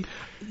would be.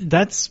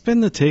 That's been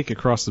the take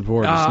across the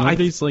board.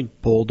 Nobody's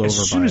like bowled over by it.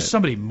 As soon as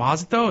somebody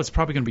mods it, though, it's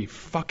probably going to be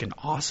fucking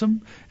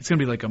awesome. It's going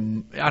to be like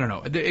I don't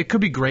know. It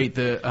could be great.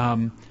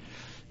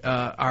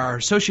 Our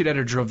associate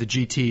editor drove the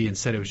GT and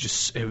said it was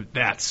just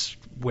that's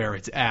where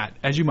it's at,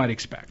 as you might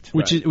expect.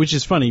 Which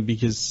is funny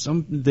because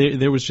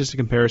there was just a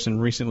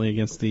comparison recently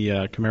against the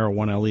Camaro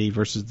 1LE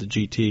versus the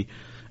GT,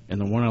 and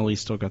the 1LE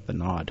still got the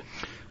nod.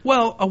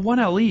 Well, a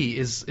 1LE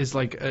is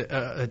like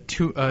a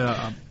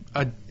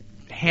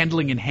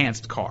handling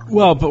enhanced car.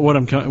 Well, but what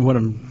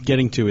I'm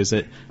getting to is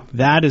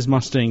that is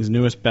Mustang's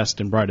newest, best,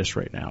 and brightest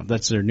right now.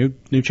 That's their new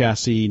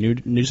chassis,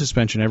 new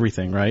suspension,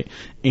 everything, right?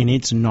 And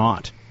it's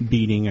not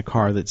beating a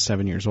car that's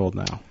 7 years old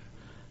now.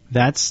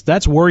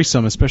 That's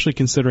worrisome, especially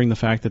considering the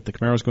fact that the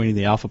Camaro is going to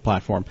the Alpha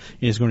platform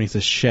and is going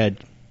to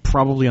shed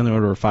probably on the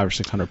order of 500 or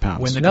 600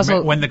 pounds.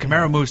 When the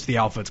Camaro moves to the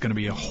Alpha, it's going to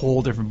be a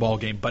whole different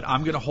ballgame. But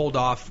I'm going to hold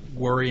off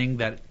worrying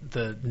that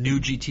the new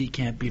GT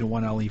can't beat a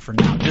 1LE for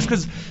now, just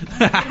because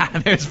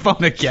there's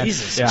fun again.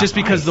 Just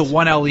because the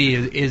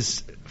 1LE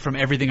is, from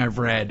everything I've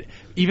read,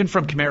 even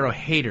from Camaro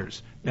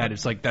haters, that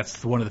it's like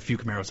that's one of the few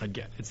Camaros I'd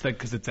get. It's that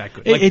because it's that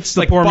good. It's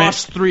the like poor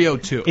Boss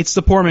 302. It's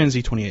the poor man's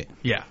E28.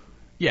 Yeah.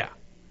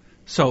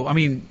 So, I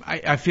mean,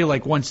 I feel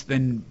like once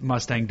then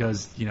Mustang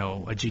does, a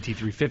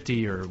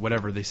GT350 or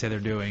whatever they say they're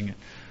doing.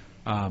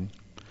 But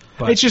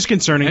it's just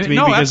concerning to me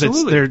because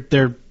absolutely.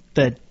 they're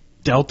that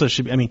Delta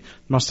should be, I mean,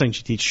 Mustang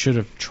GT should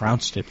have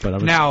trounced it, but I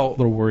was a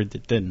little worried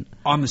it didn't.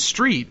 On the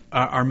street,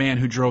 our man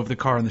who drove the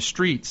car on the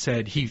street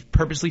said he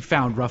purposely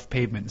found rough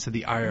pavement and said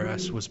the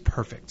IRS was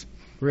perfect.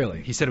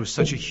 Really? He said it was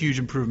such a huge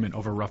improvement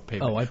over rough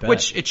pavement. Oh, I bet.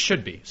 Which it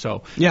should be.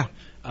 So yeah.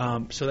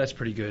 So that's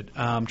pretty good.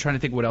 I'm trying to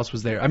think what else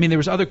was there. I mean, there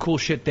was other cool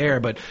shit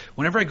there, but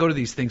whenever I go to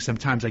these things,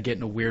 sometimes I get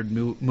in a weird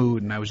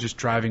mood, and I was just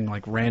driving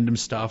like random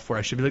stuff where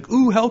I should be like,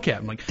 ooh, Hellcat.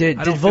 I'm like, did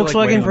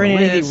Volkswagen bring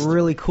any of the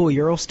really cool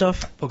Euro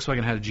stuff?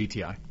 Volkswagen had a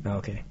GTI. Oh,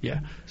 okay. Yeah.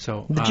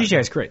 So the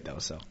GTI is great though.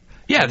 So.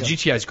 Yeah, the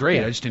GTI is great.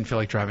 Yeah. I just didn't feel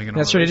like driving it.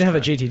 That's right. They didn't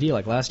have a GTD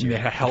like last year. They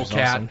had a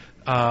Hellcat.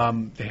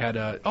 Awesome. They had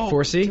a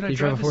 4C. Did I you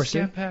drive a 4C?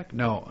 Scat Pack?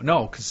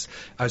 No, because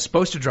I was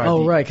supposed to drive.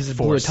 Oh, right, because it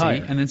blew a 4C,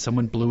 tire, and then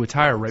someone blew a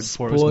tire right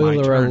before it was my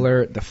turn. Spoiler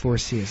alert: the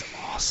 4C is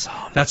awesome.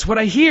 That's what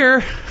I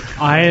hear.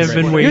 I have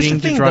been waiting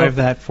to drive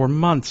that for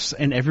months,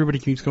 and everybody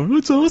keeps going,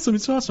 "It's awesome!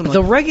 It's awesome!"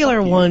 The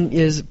regular one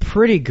is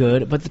pretty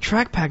good, but the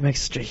Track Pack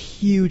makes such a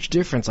huge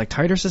difference. Like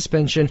tighter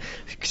suspension,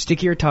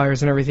 stickier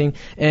tires, and everything,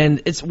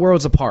 and it's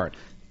worlds apart.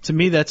 To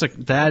me,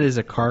 that is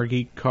a car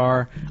geek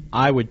car.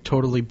 I would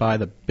totally buy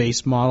the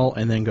base model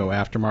and then go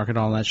aftermarket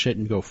on that shit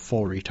and go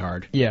full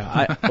retard.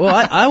 Yeah,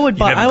 I would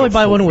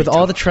buy one with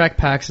all the track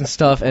packs and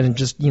stuff and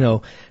just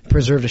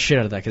preserve the shit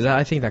out of that because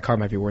I think that car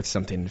might be worth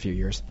something in a few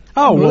years.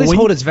 Oh, well, at least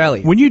hold its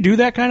value. When you do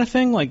that kind of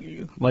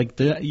thing,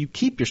 you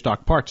keep your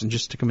stock parts and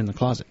just stick them in the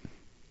closet.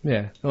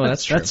 Yeah. Well,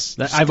 that's true.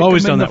 I've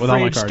always done that with all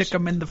my cars. Stick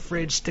them in the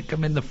fridge. Stick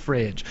them in the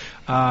fridge.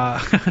 All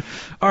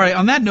right.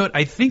 On that note,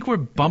 I think we're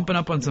bumping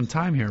up on some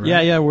time here,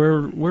 right? Yeah. We're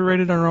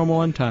rated our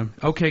normal end time.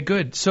 Okay,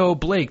 good. So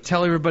Blake,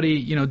 tell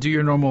everybody, do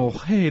your normal.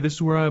 Hey, this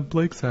is where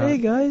Blake's at. Hey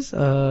guys,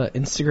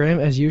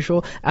 Instagram as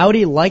usual.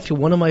 Audi liked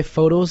one of my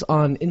photos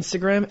on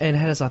Instagram and it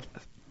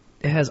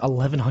has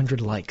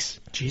 1,100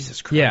 likes.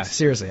 Jesus Christ. Yeah,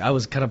 seriously, I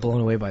was kind of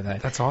blown away by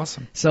that. That's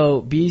awesome.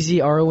 So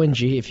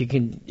BZRONG,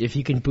 if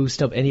you can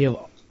boost up any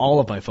of all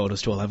of my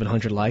photos to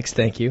 1,100 likes,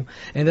 thank you.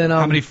 And then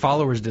how many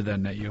followers did that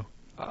net you?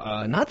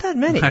 Not that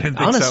many, I didn't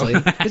think honestly.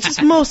 so. It's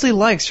just mostly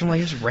likes from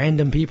just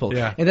random people.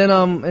 Yeah. And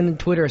then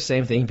Twitter,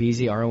 same thing,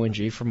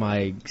 BZRONG for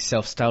my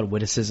self-styled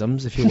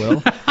witticisms, if you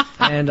will.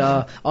 And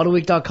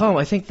AutoWeek.com,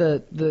 I think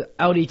the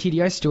Audi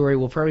TDI story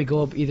will probably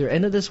go up either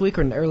end of this week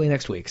or early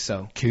next week.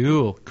 So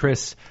cool.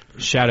 Chris,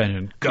 Shout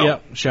Engine, go.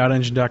 Yep,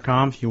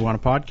 shoutengine.com if you want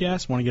a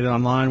podcast, want to get it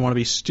online, want to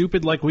be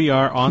stupid like we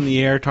are on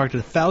the air, talk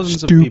to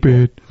thousands of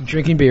people.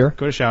 drinking beer.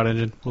 Go to Shout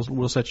Engine.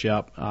 We'll set you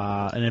up.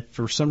 And if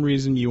for some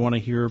reason you want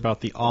to hear about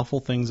the awful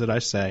things that I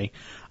say,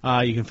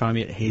 you can find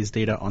me at Hayes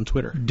Data on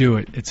Twitter. Do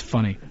it. It's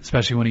funny,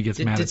 especially when he gets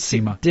mad at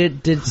SEMA.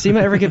 Did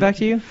SEMA ever get back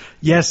to you?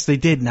 Yes, they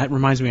did, and that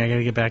reminds me I got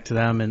to get back to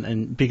them,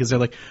 and because they're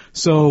like,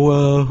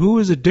 so who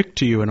is a dick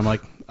to you? And I'm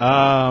like,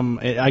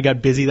 I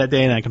got busy that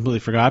day and I completely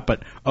forgot,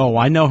 but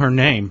I know her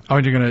name. Oh,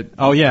 you're gonna?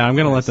 Oh yeah, I'm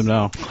gonna let them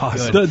know.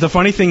 Awesome. The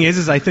funny thing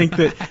is I think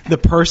that the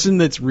person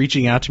that's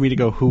reaching out to me to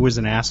go who was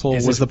an asshole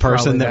was the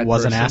person that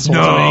was an asshole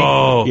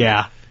to me.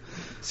 Yeah.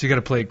 So you got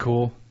to play it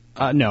cool.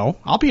 No,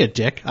 I'll be a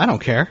dick. I don't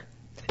care.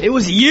 It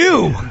was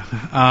you.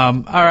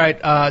 All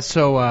right.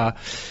 So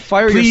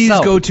fire please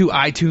yourself. go to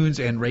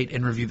iTunes and rate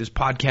and review this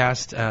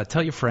podcast.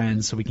 Tell your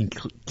friends so we can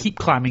keep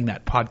climbing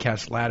that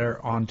podcast ladder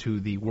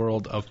onto the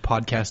world of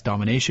podcast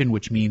domination,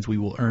 which means we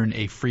will earn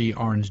a free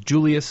Orange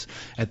Julius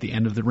at the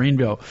end of the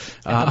rainbow.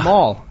 At the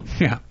mall.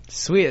 Yeah.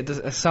 Sweet. At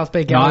the South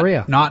Bay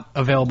Galleria. Not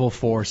available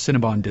for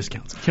Cinnabon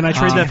discounts. Can I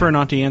trade that for an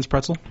Auntie Anne's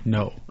pretzel?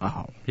 No.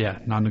 Oh. Yeah,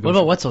 What non-negotiable.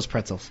 about Wetzel's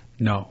pretzels?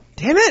 No.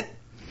 Damn it.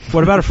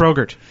 What about a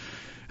Frogurt?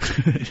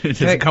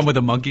 Does it come with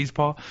a monkey's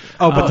paw?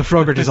 Oh, but the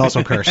Frogurt is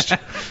also cursed. There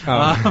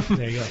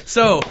you go.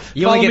 So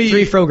You only get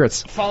 3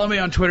 Frogurts. Follow me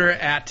on Twitter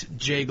at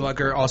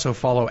JGlucker. Also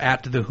follow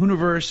at The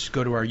Hooniverse.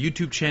 Go to our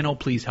YouTube channel.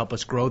 Please help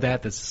us grow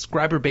that. The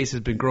subscriber base has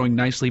been growing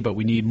nicely, but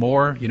we need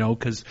more,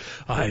 because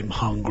I'm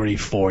hungry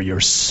for your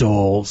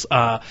souls.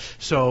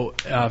 So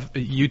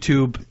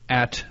YouTube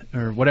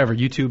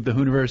YouTube, The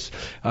Hooniverse.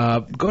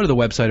 Go to the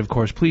website, of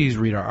course. Please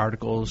read our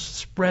articles.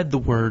 Spread the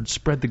word.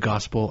 Spread the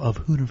gospel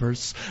of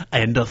Hooniverse.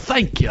 And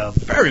thank you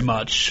very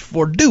much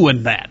for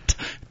doing that.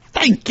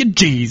 Thank you,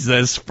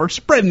 Jesus, for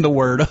spreading the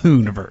word of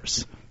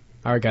Hooniverse.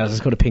 All right, guys,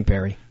 let's go to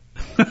Pinkberry.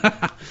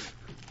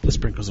 The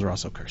sprinkles are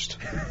also cursed.